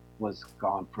people was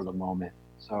gone for the moment.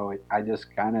 So I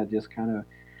just kind of,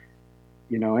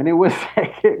 you know, and it was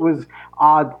it was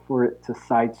odd for it to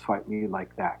sideswipe me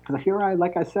like that because here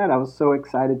like I said, I was so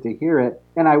excited to hear it,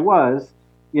 and I was,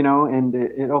 you know, and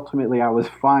it ultimately I was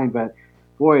fine, but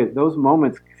boy, those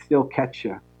moments still catch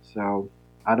you. So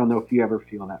I don't know if you ever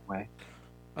feel that way.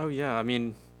 Oh yeah. I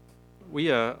mean,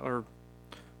 we are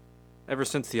ever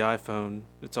since the iPhone.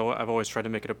 I've always tried to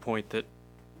make it a point that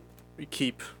we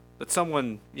keep that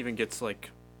someone even gets like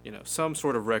some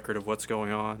sort of record of what's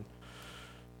going on.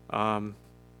 Um,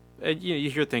 and you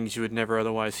hear things you would never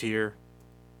otherwise hear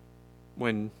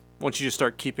when once you just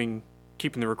start keeping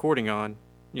the recording on,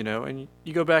 and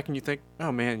you go back and you think,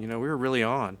 oh man, we were really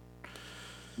on.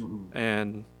 Mhm.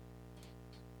 And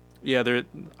yeah,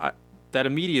 I, that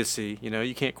immediacy,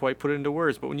 you can't quite put it into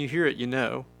words, but when you hear it, you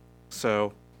know.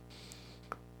 So,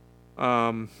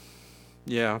 um,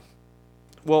 yeah.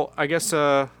 Well, I guess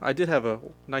I did have a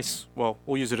nice. Well,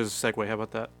 we'll use it as a segue. How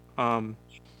about that? Um,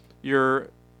 you're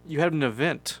you had an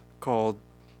event called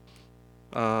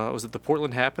was it the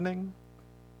Portland Happening?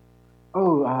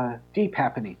 Oh, deep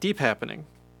happening. Deep Happening.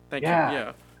 Thank you. Yeah,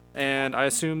 Yeah. And I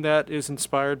assume that is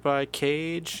inspired by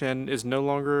Cage and is no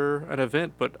longer an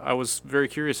event, but I was very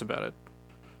curious about it.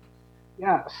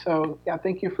 yeah. So yeah,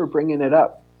 thank you for bringing it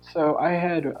up. So I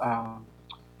had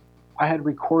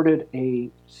recorded a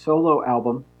solo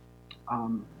album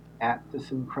um, at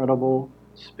this incredible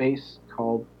space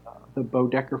called the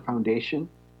Bodecker Foundation,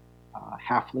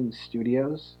 Halfling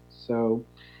Studios. So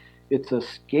it's a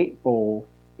skate bowl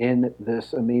in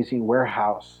this amazing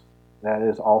warehouse that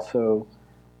is also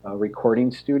a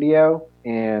recording studio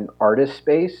and artist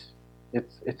space.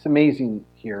 It's amazing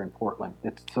here in Portland.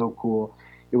 It's so cool.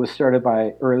 It was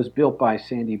it was built by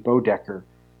Sandy Bodecker.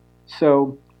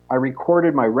 So I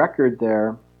recorded my record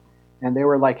there, and they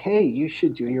were like, "Hey, you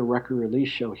should do your record release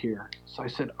show here." So I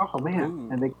said, "Oh man!" Ooh.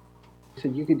 And they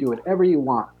said, "You can do whatever you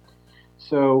want."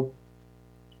 So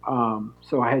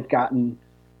so I had gotten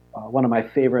one of my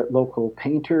favorite local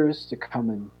painters to come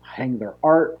and hang their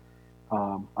art.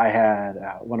 I had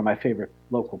one of my favorite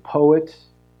local poets.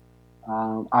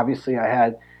 Obviously, I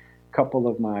had a couple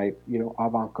of my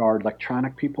avant-garde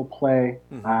electronic people play.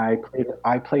 Mm-hmm.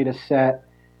 I played a set.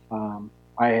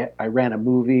 I ran a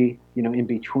movie, in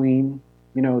between,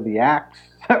 the acts.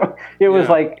 So it was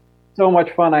Yeah. like so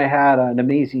much fun. I had an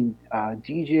amazing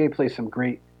DJ play some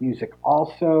great music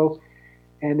also,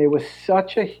 and it was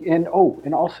such a and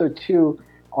also too,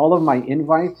 all of my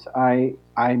invites I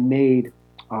made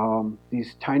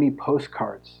these tiny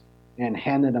postcards and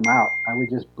handed them out. I would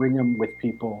just bring them with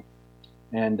people,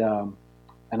 and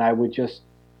I would just,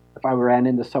 if I ran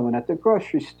into someone at the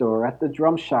grocery store, at the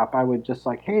drum shop, I would just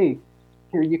like, hey,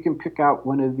 here, you can pick out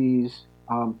one of these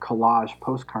collage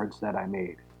postcards that I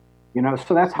made.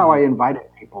 So that's how I Mm-hmm. invited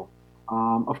people.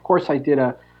 Of course, I did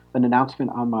an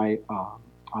announcement on my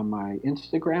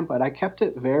Instagram, but I kept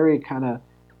it very kind of a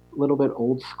little bit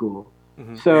old school.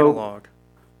 Mm-hmm. So Analog.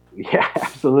 yeah,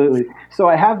 absolutely. So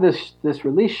I have this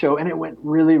release show, and it went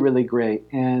really, really great.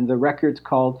 And the record's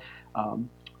called um,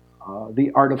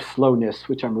 "The Art of Slowness,"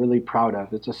 which I'm really proud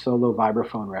of. It's a solo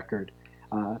vibraphone record.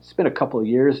 It's been a couple of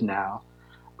years now,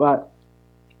 but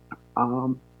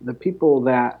the people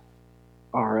that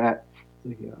are at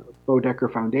the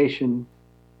Bodecker Foundation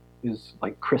is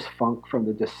like Chris Funk from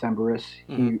the Decemberists.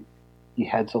 Mm-hmm. He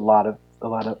heads a lot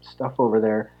of stuff over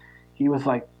there. He was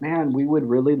like, "Man, we would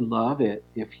really love it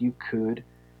if you could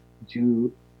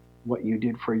do what you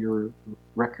did for your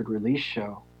record release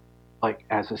show, like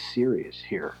as a series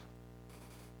here."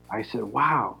 I said,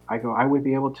 "Wow." I go, "I would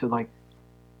be able to like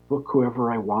book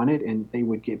whoever I wanted and they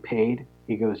would get paid."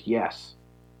 He goes, "Yes."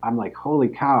 I'm like, "Holy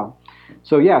cow."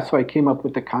 So yeah, so I came up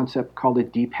with the concept called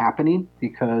it Deep Happening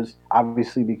because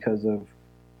obviously because of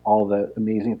all the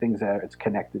amazing things that it's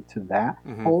connected to that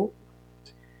Mm-hmm. hole.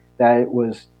 That it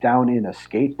was down in a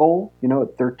skate bowl, a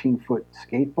 13-foot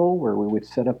skate bowl where we would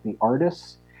set up the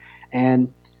artists.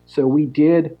 And so we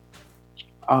did,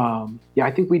 yeah,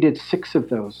 I think we did 6 of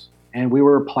those. And we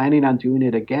were planning on doing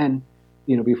it again,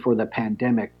 before the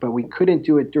pandemic, but we couldn't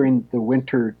do it during the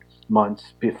winter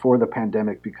months before the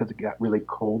pandemic because it got really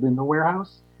cold in the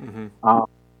warehouse. Mm-hmm. Um,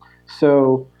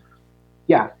 so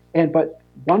yeah, but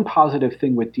one positive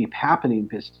thing with Deep Happening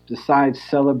is besides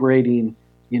celebrating,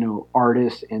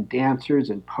 artists and dancers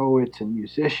and poets and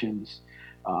musicians,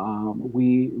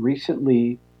 we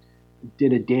recently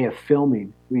did a day of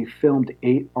filming. We filmed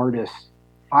 8 artists,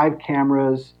 5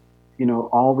 cameras,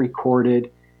 all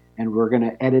recorded, and we're going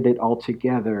to edit it all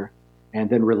together and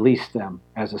then release them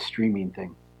as a streaming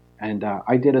thing. And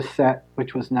I did a set,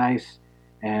 which was nice,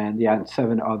 and yeah, and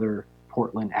 7 other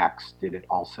Portland acts did it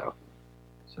also.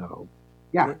 So,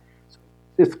 yeah,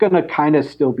 it's going to kind of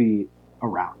still be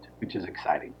around, which is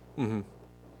exciting. Mm-hmm.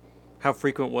 How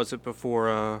frequent was it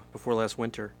before last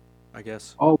winter? I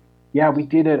guess. Oh, yeah, we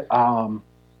did it.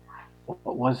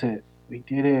 What was it? We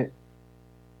did it.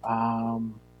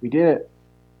 We did it.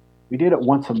 We did it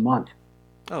once a month.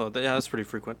 Oh, yeah, that's pretty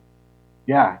frequent.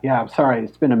 Yeah, yeah. I'm sorry,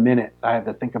 it's been a minute. I had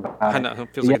to think about I it. know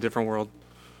it feels Yeah, like a different world.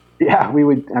 yeah. We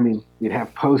would. I mean, we'd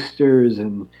have posters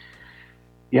and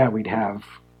yeah, we'd have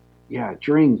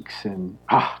drinks and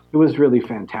it was really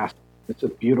fantastic. It's a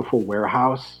beautiful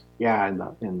warehouse. Yeah,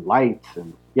 and lights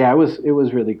and yeah, it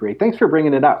was really great. Thanks for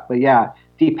bringing it up. But yeah,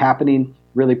 Deep Happening.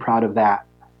 Really proud of that.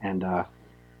 And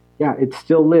yeah, it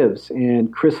still lives.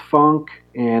 And Chris Funk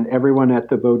and everyone at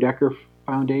the Bodecker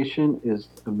Foundation is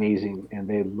amazing, and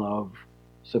they love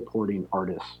supporting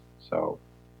artists. So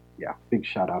yeah, big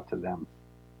shout out to them.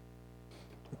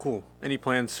 Cool. Any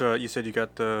plans? You said you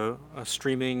got the a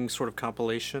streaming sort of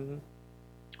compilation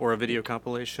or a video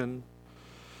compilation.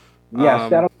 Yes, Um,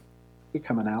 that'll be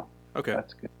coming out. okay.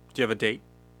 That's good. Do you have a date?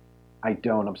 I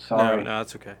don't. I'm No, sorry. no,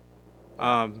 that's okay.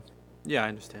 Um, yeah, I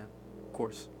understand, of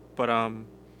course. But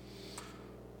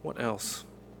what else?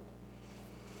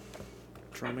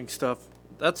 Drumming stuff.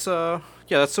 That's yeah,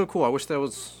 that's so cool. I wish that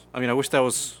was. I mean, I wish that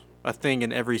was a thing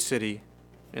in every city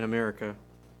in America.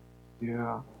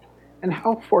 Yeah. And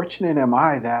how fortunate am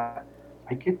I that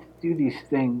I get to do these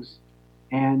things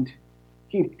and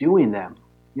keep doing them?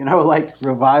 Like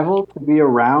Revival to be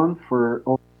around for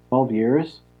over 12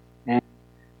 years. And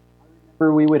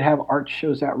remember we would have art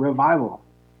shows at Revival,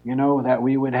 that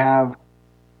we would have,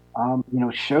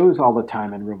 shows all the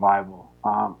time in Revival.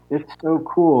 It's so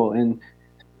cool. And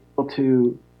able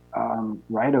to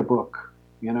write a book,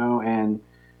 and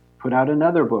put out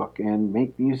another book and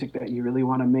make music that you really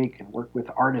want to make and work with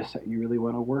artists that you really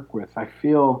want to work with. I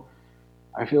feel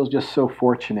just so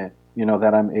fortunate,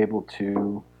 that I'm able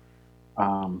to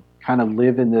kind of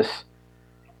live in this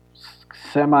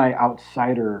semi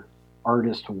outsider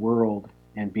artist world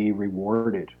and be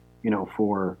rewarded,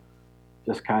 for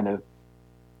just kind of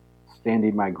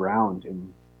standing my ground.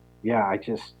 And yeah,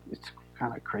 it's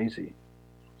kind of crazy.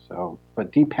 So,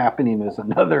 but Deep Happening is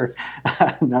another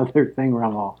another thing where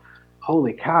I'm all,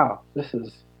 holy cow,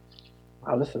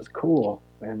 wow, this is cool.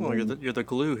 And, Well, you're the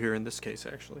glue here in this case,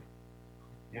 actually.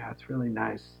 yeah, it's really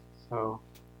nice. So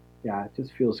yeah, it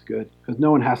just feels good because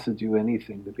no one has to do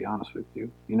anything, to be honest with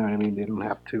you. You know what I mean? They don't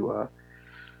have to.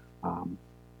 Um,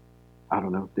 I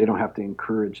don't know. They don't have to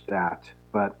encourage that.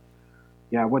 But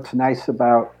yeah, what's nice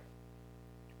about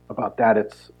that?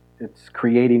 It's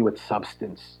creating with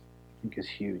substance. I think is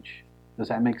huge. Does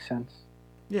that make sense?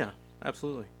 Yeah,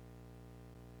 absolutely.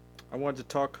 I wanted to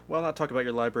talk. Well, not talk about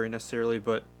your library necessarily,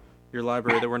 but your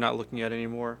library that we're not looking at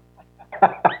anymore.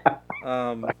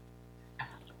 Um,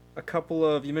 a couple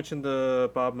of you mentioned the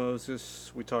Bob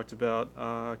Moses. We talked about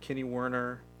Kenny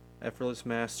Werner, Effortless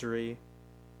Mastery.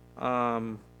 I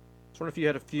was wondering if you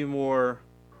had a few more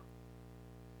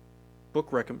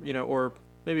or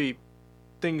maybe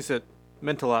things that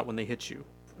meant a lot when they hit you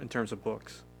in terms of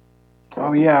books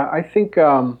Oh yeah, I think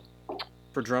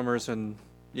for drummers and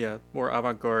yeah, more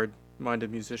avant-garde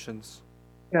minded musicians,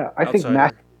 yeah, I think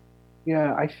outsider.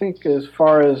 yeah, I think as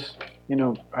far as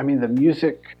I mean the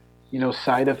music,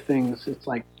 side of things, it's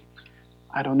like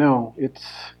I don't know.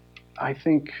 I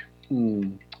think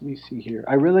let me see here.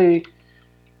 I really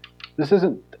this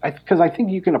isn't because I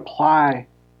think you can apply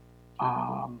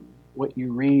what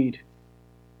you read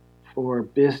for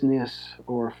business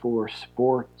or for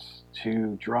sports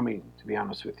to drumming. To be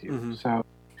honest with you, Mm-hmm. so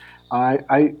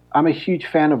I'm a huge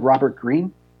fan of Robert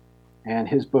Greene and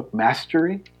his book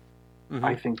Mastery. Mm-hmm.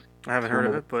 I think I haven't it's heard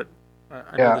one of of the it, but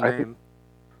I know yeah the I think name.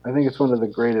 I think it's one of the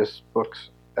greatest books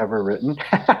ever written.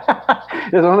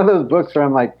 It's one of those books where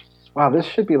I'm like, wow, this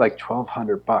should be like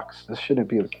 $1,200. This shouldn't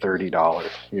be $30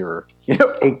 or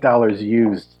 $8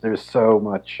 used. There's so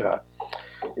much.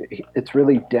 It's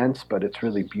really dense, but it's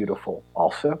really beautiful.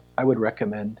 Also, I would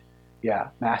recommend, yeah,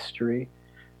 Mastery,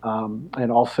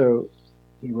 and also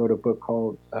he wrote a book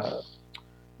called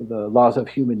The Laws of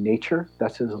Human Nature.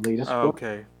 That's his latest Oh, book.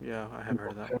 okay. Yeah, I have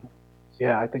heard of that.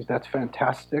 Yeah, I think that's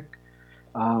fantastic.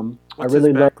 I What's his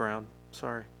really love. background?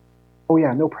 Sorry. Oh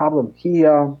yeah, no problem. You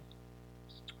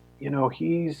know,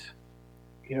 he's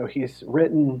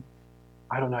written.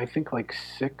 I don't know. I think like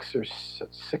six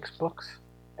books,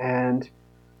 and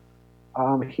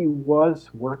he was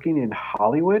working in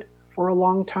Hollywood for a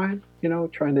long time.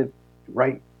 Trying to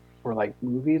write for like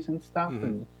movies and stuff, Hmm.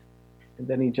 and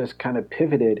then he just kind of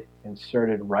pivoted and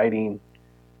started writing.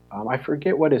 I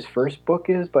forget what his first book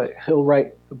is, but he'll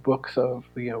write the books of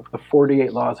the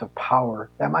 48 Laws of Power.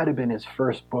 That might have been his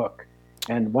first book,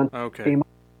 and once it Okay. came,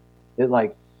 it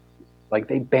like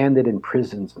they banned it in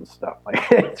prisons and stuff. Like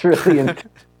it's really, and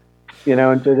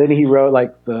so then he wrote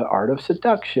like the Art of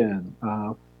Seduction,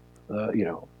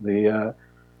 the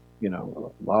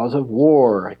Laws of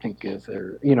War. I think is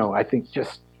there. I think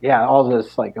just yeah, all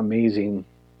this like amazing,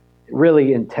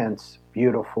 really intense,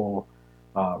 beautiful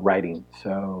writing.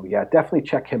 So yeah, definitely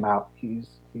check him out. He's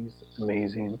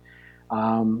amazing.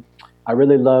 Um, I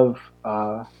really love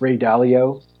Ray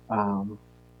Dalio,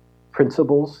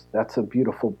 Principles. That's a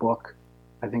beautiful book.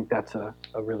 I think that's a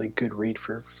really good read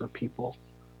for people.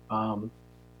 Um,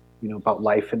 about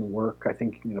life and work. I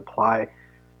think you can apply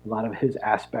a lot of his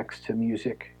aspects to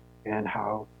music and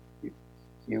how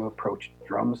you approach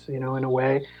drums, in a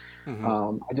way. Hmm.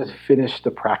 I just finished The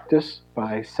Practice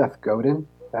by Seth Godin.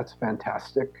 That's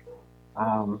fantastic.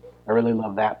 I really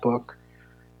love that book.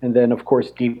 And then, of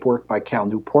course, Deep Work by Cal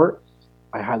Newport.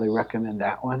 I highly recommend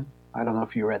that one. I don't know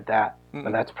if you read that, but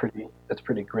Mm-mm. that's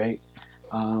pretty great.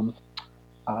 Um,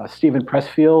 Stephen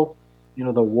Pressfield,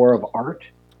 The War of Art.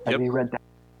 Have Yep. you read that?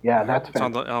 Yeah, Yep. that's It's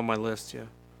on fantastic. the on my list. Yeah.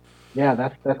 Yeah,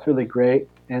 that's really great.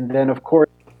 And then, of course,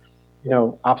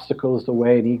 Obstacle is the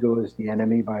Way and Ego is the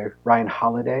Enemy by Ryan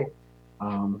Holiday.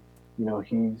 Um,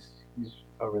 he's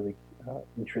a really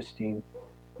interesting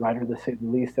writer, to say the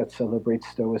least, that celebrates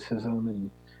Stoicism and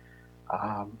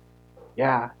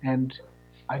yeah. And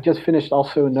I just finished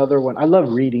also another one. I love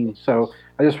reading, so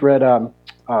I just read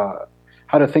How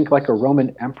to Think Like a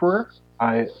Roman Emperor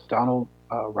by Donald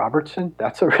Robertson.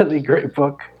 That's a really great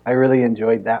book. I really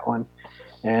enjoyed that one.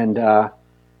 And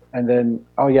then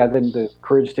oh yeah, then the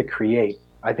Courage to Create.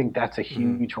 I think that's a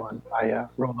Hmm. huge one by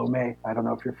Rollo May. I don't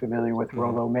know if you're familiar with Hmm.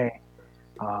 Rollo May.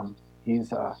 Um,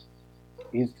 he's uh,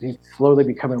 he's slowly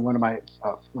becoming one of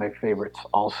my favorites.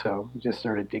 Also, just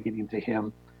started digging into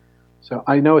him. So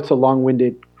I know it's a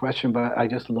long-winded question, but I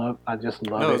just love No,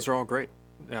 those it. are all great.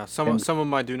 Yeah. And Some of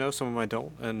them I do know, some of them I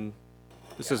don't, and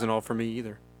this isn't all for me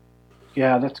either.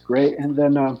 yeah, that's great. And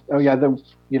then oh yeah, the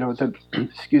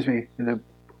excuse me,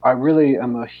 I really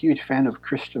am a huge fan of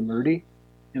Krishnamurti.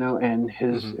 And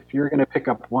his Hmm. if you're going to pick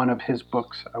up one of his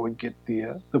books, I would get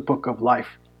the Book of Life.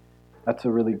 That's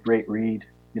a really great read.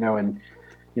 And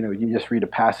you just read a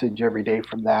passage every day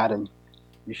from that, and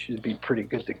you should be pretty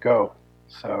good to go.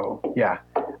 So yeah,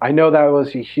 I know that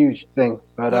was a huge thing,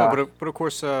 but No, but of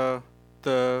course, the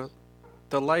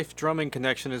the life drumming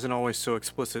connection isn't always so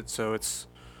explicit. So it's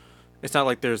not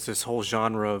like there's this whole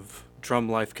genre of drum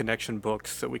life connection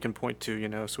books that we can point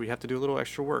to. So we have to do a little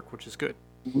extra work, which is good.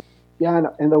 yeah,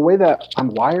 and the way that I'm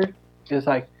wired is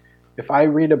like if I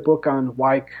read a book on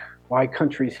why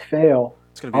countries fail,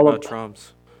 It's gonna be I'll about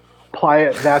drums. apply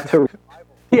it that to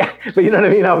yeah, but you know what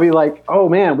I mean. I'll be like, oh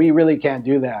man, we really can't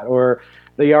do that, or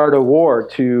the art of war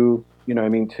to what I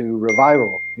mean to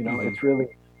revival. Hmm. It's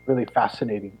really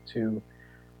fascinating to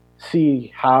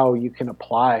see how you can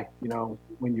apply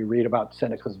when you read about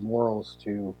Seneca's morals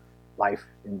to life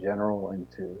in general and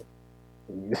to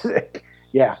music.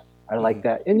 Yeah, I like Hmm.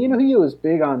 that. And he was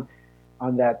big on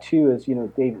that too. Is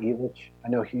Dave Elich. I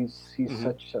know he's Hmm.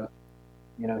 such a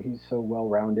he's so well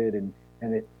rounded and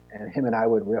him and I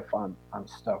would riff on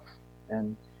stuff.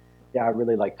 And yeah, I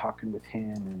really like talking with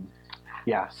him. And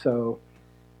yeah, so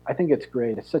I think it's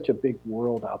great. It's such a big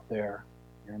world out there,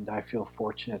 and I feel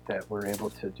fortunate that we're able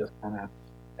to just kind of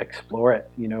explore it.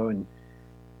 And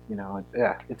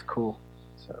yeah, it's cool.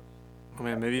 So Oh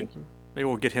man, yeah, thank maybe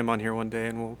we'll get him on here one day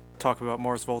and we'll talk about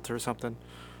Mars Volta or something.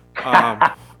 Um,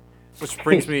 which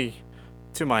brings you. me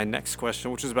to my next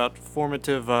question, which is about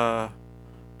formative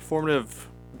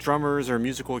drummers or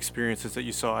musical experiences that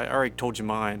you saw. I already told you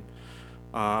mine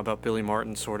about Billy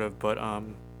Martin, sort of, but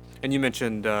and you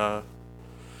mentioned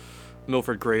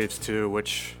Milford Graves too,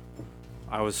 which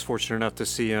I was fortunate enough to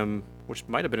see him, which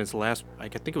might have been his last. I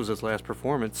think it was his last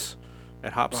performance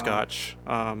at Hopscotch.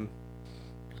 Wow.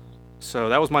 So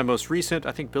that was my most recent.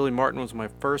 I think Billy Martin was my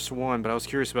first one, but I was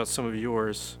curious about some of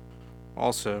yours,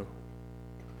 also.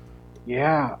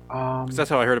 Yeah. Because that's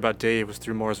how I heard about Dave, was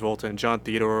through Mars Volta, and John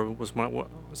Theodore was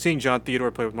seeing John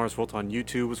Theodore play with Mars Volta on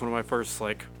YouTube was one of my first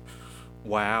like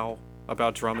wow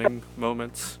about drumming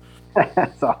moments.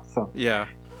 That's awesome. Yeah.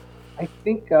 I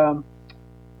think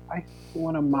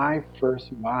one of my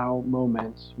first wow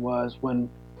moments was when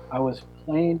I was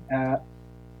playing at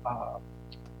uh,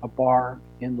 a bar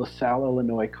in LaSalle,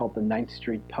 Illinois called the Ninth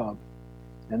Street Pub.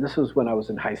 And this was when I was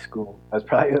in high school. I was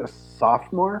probably a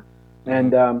sophomore.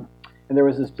 Mm-hmm. And there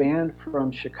was this band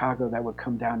from Chicago that would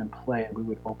come down and play, and we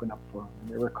would open up for them.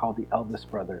 And they were called the Elvis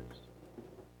Brothers.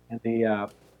 And the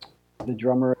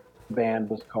drummer of the band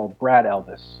was called Brad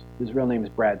Elvis. His real name is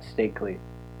Brad Stakely.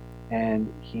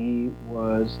 And he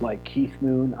was like Keith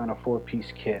Moon on a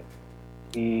four-piece kit.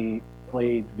 He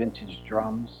played vintage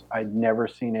drums. I'd never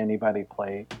seen anybody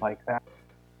play like that.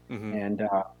 Mm-hmm. And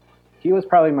he was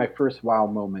probably my first wow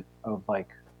moment of like,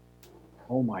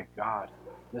 oh my God,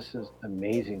 this is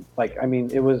amazing. Like, I mean,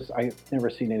 I've never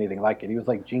seen anything like it. He was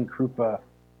like Gene Krupa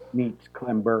meets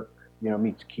Clem Burke,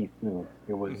 meets Keith Moon.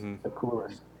 It was the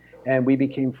coolest. And we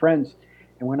became friends.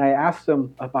 And when I asked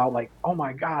him about like, oh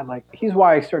my God, like he's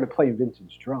why I started playing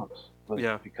vintage drums was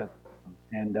because,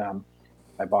 and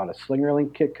I bought a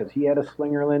Slingerland kit because he had a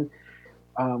Slingerland.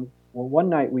 Well, one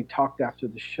night we talked after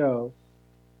the show,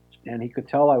 and he could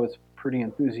tell I was pretty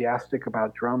enthusiastic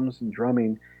about drums and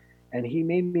drumming, and he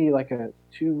made me like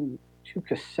two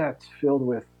cassettes filled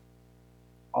with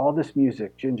all this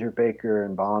music, Ginger Baker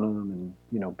and Bonham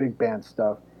and big band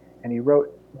stuff, and he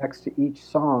wrote next to each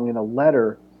song in a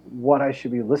letter what I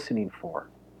should be listening for.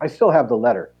 I still have the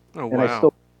letter, Oh and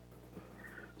wow.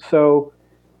 So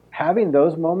having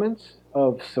those moments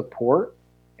of support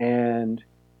and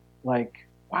like,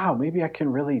 wow, maybe I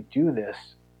can really do this.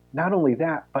 Not only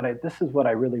that, but this is what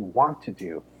I really want to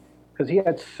do. Because he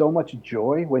had so much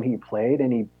joy when he played,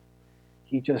 and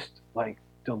he just like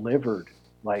delivered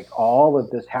like all of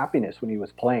this happiness when he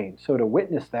was playing. So to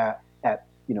witness that at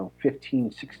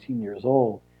 15, 16 years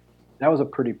old, that was a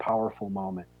pretty powerful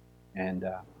moment. And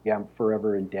yeah, I'm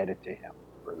forever indebted to him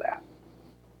for that.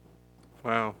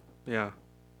 Wow. Yeah.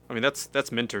 I mean, that's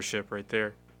mentorship right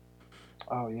there.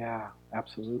 Oh yeah,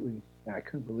 absolutely. Yeah, I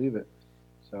couldn't believe it.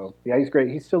 So yeah, he's great.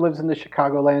 He still lives in the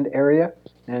Chicagoland area,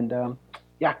 and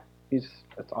yeah,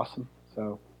 that's awesome.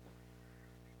 So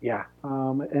yeah,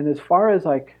 and as far as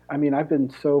like, I mean, I've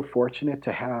been so fortunate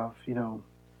to have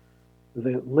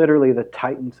literally the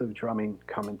titans of drumming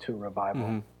come into revival,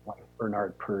 Mm-hmm. like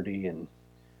Bernard Purdy and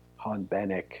Han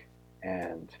Benick,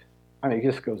 and I mean, it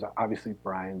just goes obviously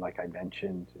Brian, like I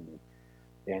mentioned, and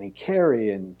Danny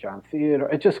Carey and John Theodore.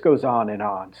 It just goes on and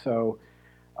on. So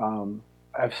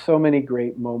I have so many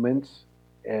great moments.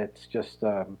 It's just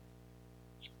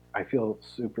I feel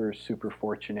super super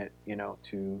fortunate,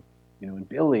 to and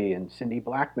Billy and Cindy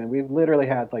Blackman. We've literally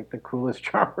had like the coolest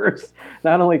drummers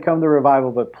not only come to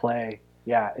revival but play.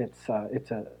 Yeah, it's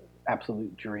a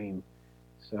absolute dream.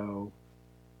 So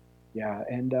yeah,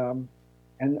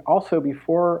 and also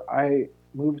before I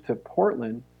moved to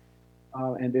Portland.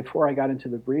 And before I got into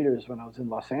the Breeders, when I was in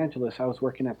Los Angeles, I was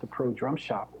working at the Pro Drum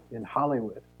Shop in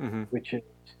Hollywood, Mm-hmm. which is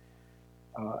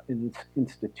an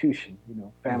institution,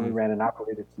 family Mm-hmm. ran and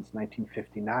operated since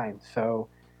 1959. So,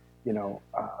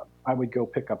 I would go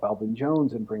pick up Elvin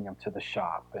Jones and bring him to the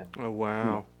shop, and Oh you know,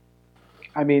 wow.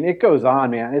 I mean, it goes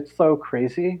on, man. It's so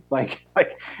crazy. Like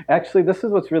actually, this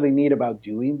is what's really neat about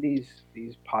doing these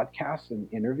podcasts and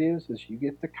interviews is you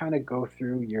get to kind of go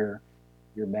through your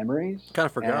memories. Kind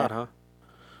of And forgot, huh?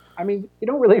 I mean, you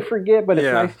don't really forget, but it's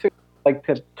Yeah. nice to like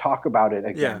to talk about it Yeah.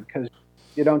 again because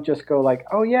you don't just go like,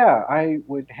 "Oh yeah, I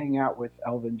would hang out with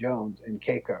Elvin Jones and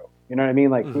Keiko." You know what I mean?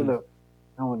 Like, Mm-hmm.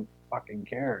 no one fucking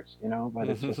cares, But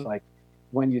it's just Mm-hmm. like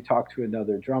when you talk to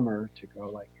another drummer to go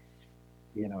like,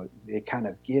 they kind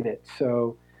of get it.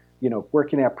 So,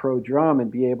 working at Pro Drum and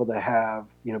be able to have,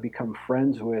 become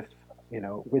friends with,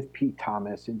 with Pete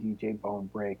Thomas and DJ Bone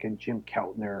Break and Jim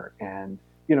Keltner and,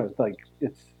 like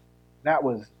that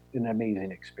was an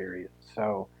amazing experience.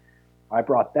 So I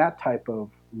brought that type of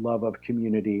love of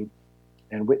community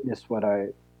and witnessed what I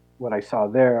saw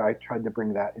there. I tried to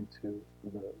bring that into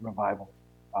the revival,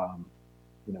 um,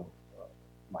 you know,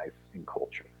 life and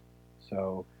culture.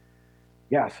 So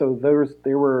yeah, so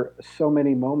there were so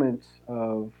many moments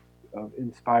of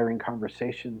inspiring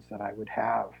conversations that I would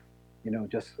have,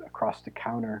 just across the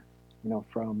counter,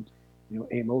 from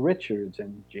Emil Richards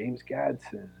and James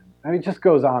Gadsden I mean, it just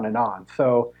goes on and on.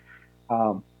 So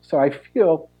I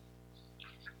feel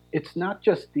it's not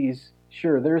just these.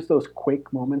 Sure, there's those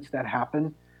quake moments that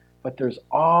happen, but there's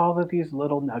all of these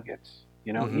little nuggets.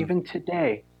 Mm-hmm. Even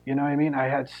today, what I mean. I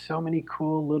had so many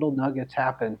cool little nuggets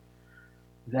happen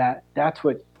that's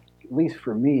what, at least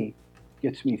for me,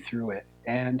 gets me through it.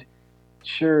 And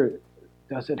sure,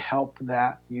 does it help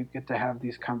that you get to have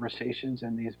these conversations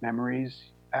and these memories?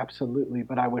 Absolutely.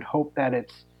 But I would hope that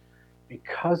it's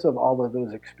because of all of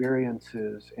those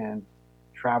experiences and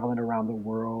traveling around the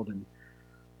world and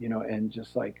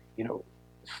just like,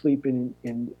 sleeping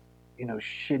in,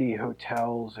 shitty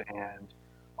hotels and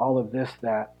all of this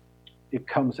that it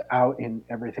comes out in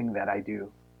everything that I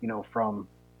do, from,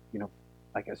 you know,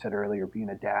 like I said earlier, being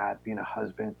a dad, being a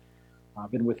husband.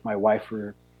 I've been with my wife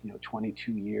for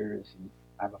 22 years, and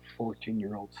I have a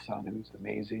 14-year-old son who's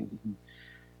amazing,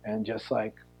 and just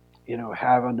like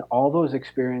having all those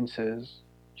experiences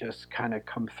just kind of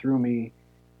come through me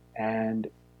and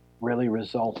really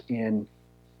result in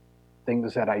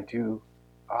things that I do.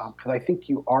 Because I think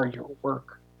you are your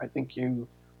work. I think you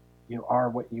are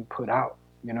what you put out.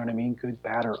 You know what I mean? Good,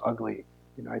 bad, or ugly.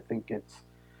 I think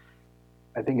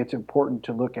it's important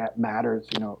to look at matters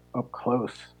up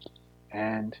close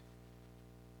and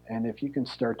if you can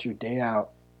start your day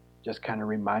out just kind of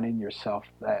reminding yourself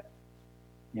that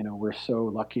we're so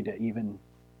lucky to even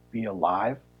be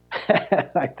alive.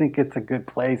 I think it's a good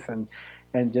place and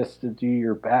just to do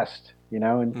your best, and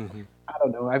Mm-hmm. I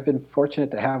don't know, I've been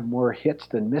fortunate to have more hits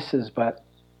than misses, but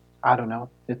I don't know,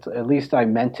 it's at least I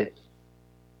meant it.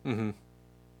 Mm-hmm.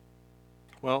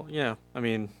 Well, yeah. I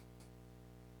mean,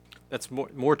 that's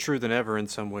more true than ever in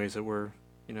some ways that we're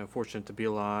fortunate to be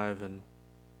alive and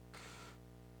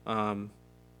um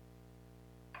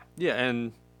yeah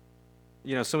and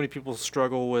so many people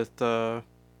struggle with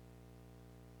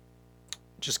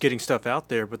just getting stuff out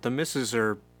there, but the misses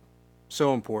are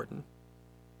so important.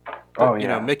 Oh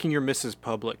yeah. Making your misses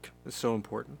public is so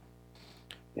important.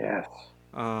 Yes.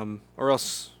 Or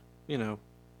else you know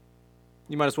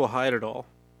you might as well hide it all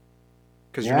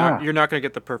because Yeah. you're not going to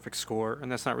get the perfect score,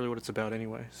 and that's not really what it's about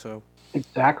anyway. So.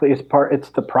 Exactly. It's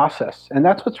the process. And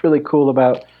that's what's really cool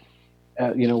about,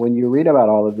 when you read about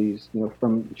all of these,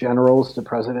 from generals to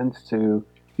presidents to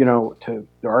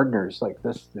gardeners like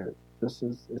this,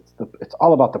 it's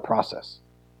all about the process.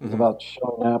 It's Mm-hmm. about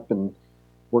showing up and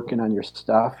working on your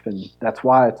stuff. And that's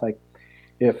why it's like,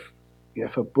 if,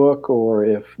 if a book or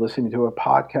if listening to a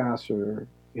podcast or,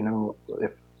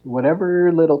 if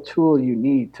whatever little tool you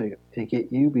need to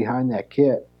get you behind that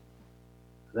kit,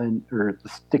 then, or the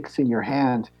sticks in your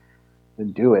hand,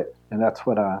 then do it. And that's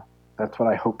what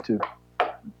I hope to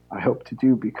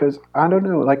do because I don't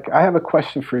know. Like I have a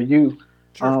question for you.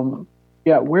 Sure. Um,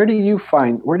 yeah, where do you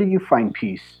find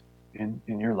peace in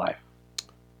your life?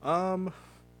 Um.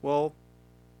 Well,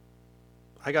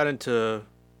 I got into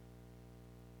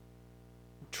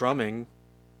drumming,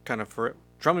 kind of for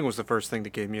drumming was the first thing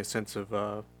that gave me a sense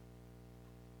of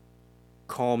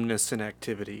calmness and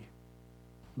activity.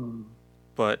 Hmm.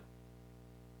 But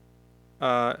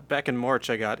back in March,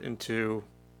 I got into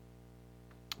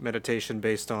meditation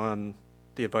based on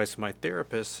the advice of my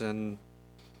therapist, and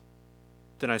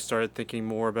then I started thinking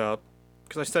more about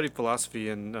because I studied philosophy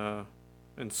in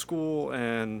school,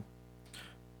 and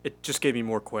it just gave me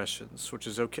more questions, which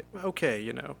is okay.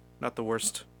 Okay, not the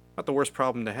worst, not the worst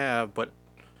problem to have, but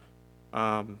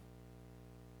um,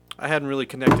 I hadn't really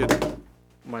connected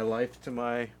my life to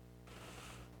my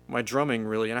drumming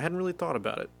really, and I hadn't really thought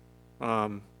about it.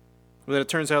 Um, but then it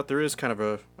turns out there is kind of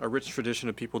a rich tradition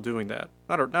of people doing that.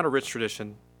 Not a rich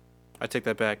tradition. I take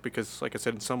that back because, like I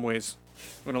said, in some ways,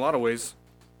 in a lot of ways,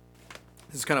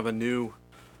 this is kind of a new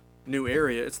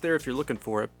area. It's there if you're looking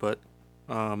for it, but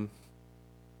um,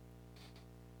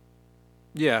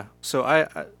 yeah. So I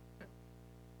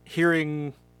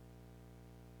hearing,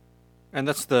 and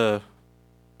that's the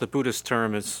Buddhist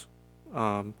term is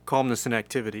calmness and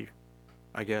activity,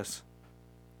 I guess.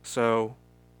 So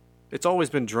it's always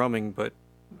been drumming, but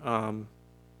um,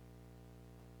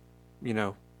 you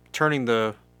know, turning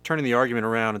the argument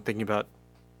around and thinking about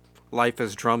life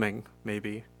as drumming,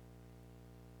 maybe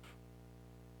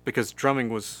because drumming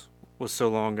was so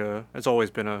long. It's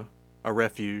always been a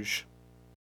refuge,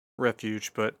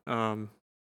 but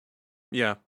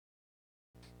yeah,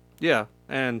 yeah,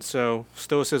 and so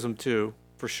stoicism too,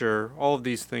 for sure. All of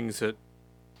these things that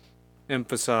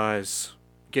emphasize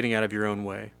getting out of your own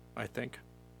way, I think.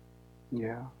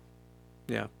 Yeah,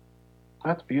 Yeah.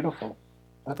 that's beautiful. Well,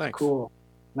 That's thanks. cool.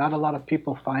 Not a lot of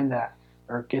people find that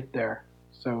or get there.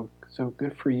 So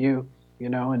good for you.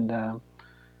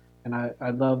 And I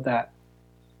love that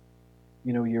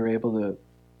you're able to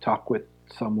talk with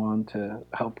someone to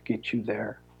help get you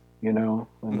there,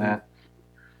 and that,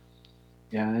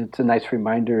 yeah, it's a nice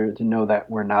reminder to know that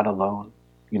we're not alone,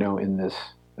 in this,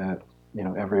 that,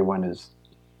 everyone is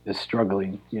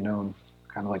struggling, kind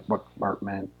of like what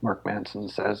Mark Manson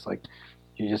says, like,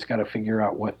 you just got to figure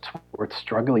out what's worth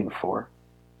struggling for,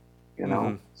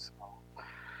 So,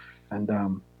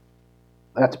 and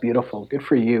that's beautiful. Good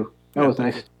for you. That was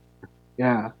nice.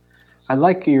 Yeah. I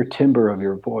like your timbre of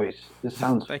your voice. This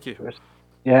sounds. Thank you.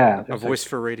 Yeah. A voice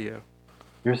for radio.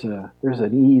 There's an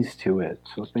ease to it.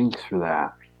 So thanks for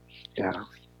that. Yeah.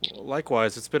 Well,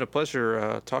 likewise, it's been a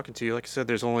pleasure talking to you. Like I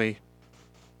said, I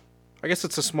guess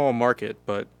it's a small market,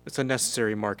 but it's a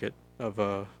necessary market of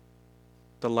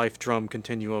the life drum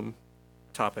continuum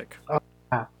topic.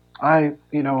 I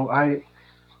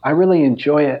really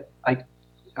enjoy it.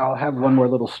 I'll have one more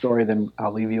little story, then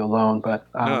I'll leave you alone. But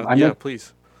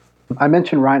please. I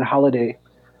mentioned Ryan Holiday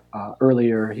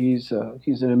earlier. He's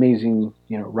an amazing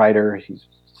writer. He's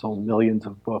sold millions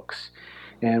of books,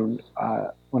 and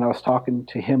when I was talking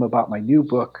to him about my new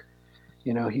book,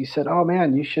 he said, "Oh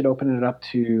man, you should open it up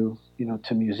to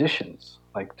to musicians,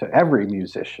 like to every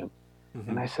musician."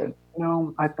 And I said,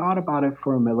 I thought about it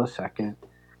for a millisecond,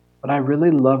 but I really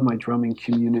love my drumming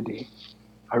community.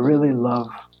 I really love.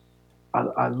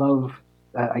 I love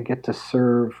that I get to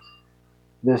serve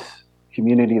this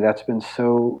community that's been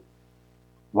so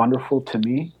wonderful to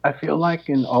me. I feel like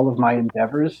in all of my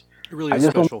endeavors, It really is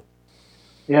special.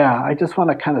 I just want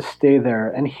to kind of stay there.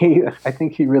 And I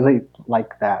think he really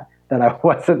liked that I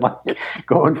wasn't like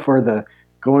going for the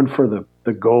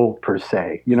gold per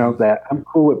se. That I'm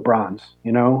cool with bronze.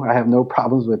 I have no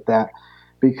problems with that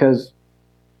because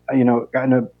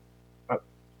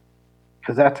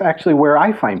because that's actually where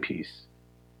I find peace,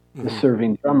 is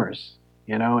serving drummers,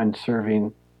 and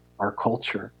serving our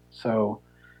culture. So,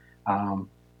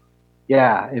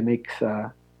 it makes,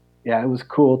 it was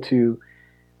cool to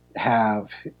have,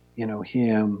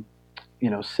 him,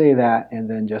 say that, and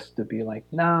then just to be like,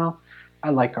 no, I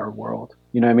like our world.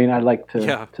 You know what I mean? I like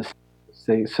to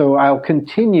say, so I'll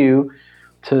continue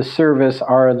to service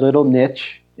our little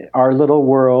niche, our little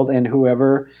world, and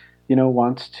whoever,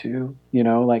 wants to,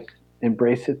 like,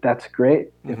 embrace it, that's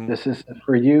great. If this is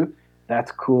for you,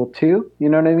 that's cool too. You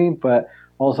know what I mean? But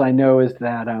all I know is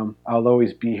that I'll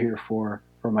always be here for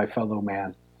my fellow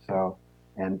man,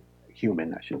 and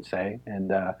human, I should say. And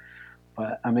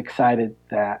but I'm excited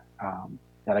that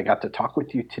that I got to talk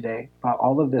with you today about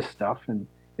all of this stuff. And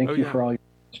thank you for all your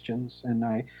questions. And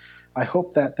I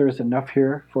hope that there's enough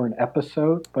here for an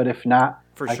episode. But if not,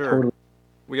 for sure,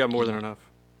 we got more than enough.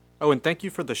 Oh, and thank you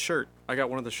for the shirt. I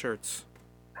got one of the shirts.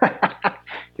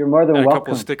 You're more than welcome. A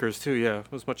couple of stickers too. Yeah,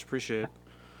 it was much appreciated.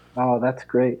 Oh, that's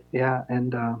great. Yeah,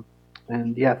 and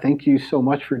yeah, thank you so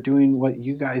much for doing what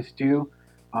you guys do.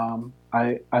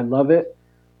 I love it.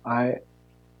 I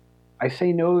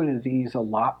say no to these a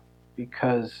lot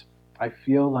because I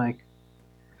feel like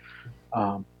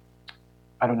I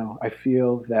don't know. I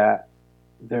feel that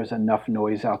there's enough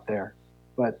noise out there.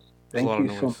 But thank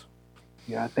you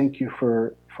thank you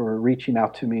for reaching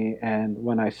out to me. And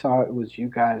when I saw it was you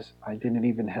guys, I didn't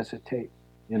even hesitate.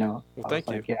 Well, thank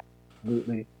you. Like, yeah,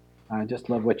 absolutely. I just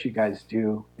love what you guys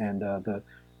do, and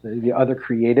the other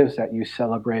creatives that you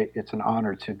celebrate. It's an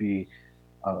honor to be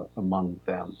among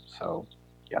them. So,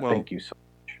 yeah, thank you so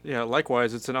much. Yeah,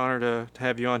 likewise. It's an honor to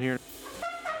have you on here.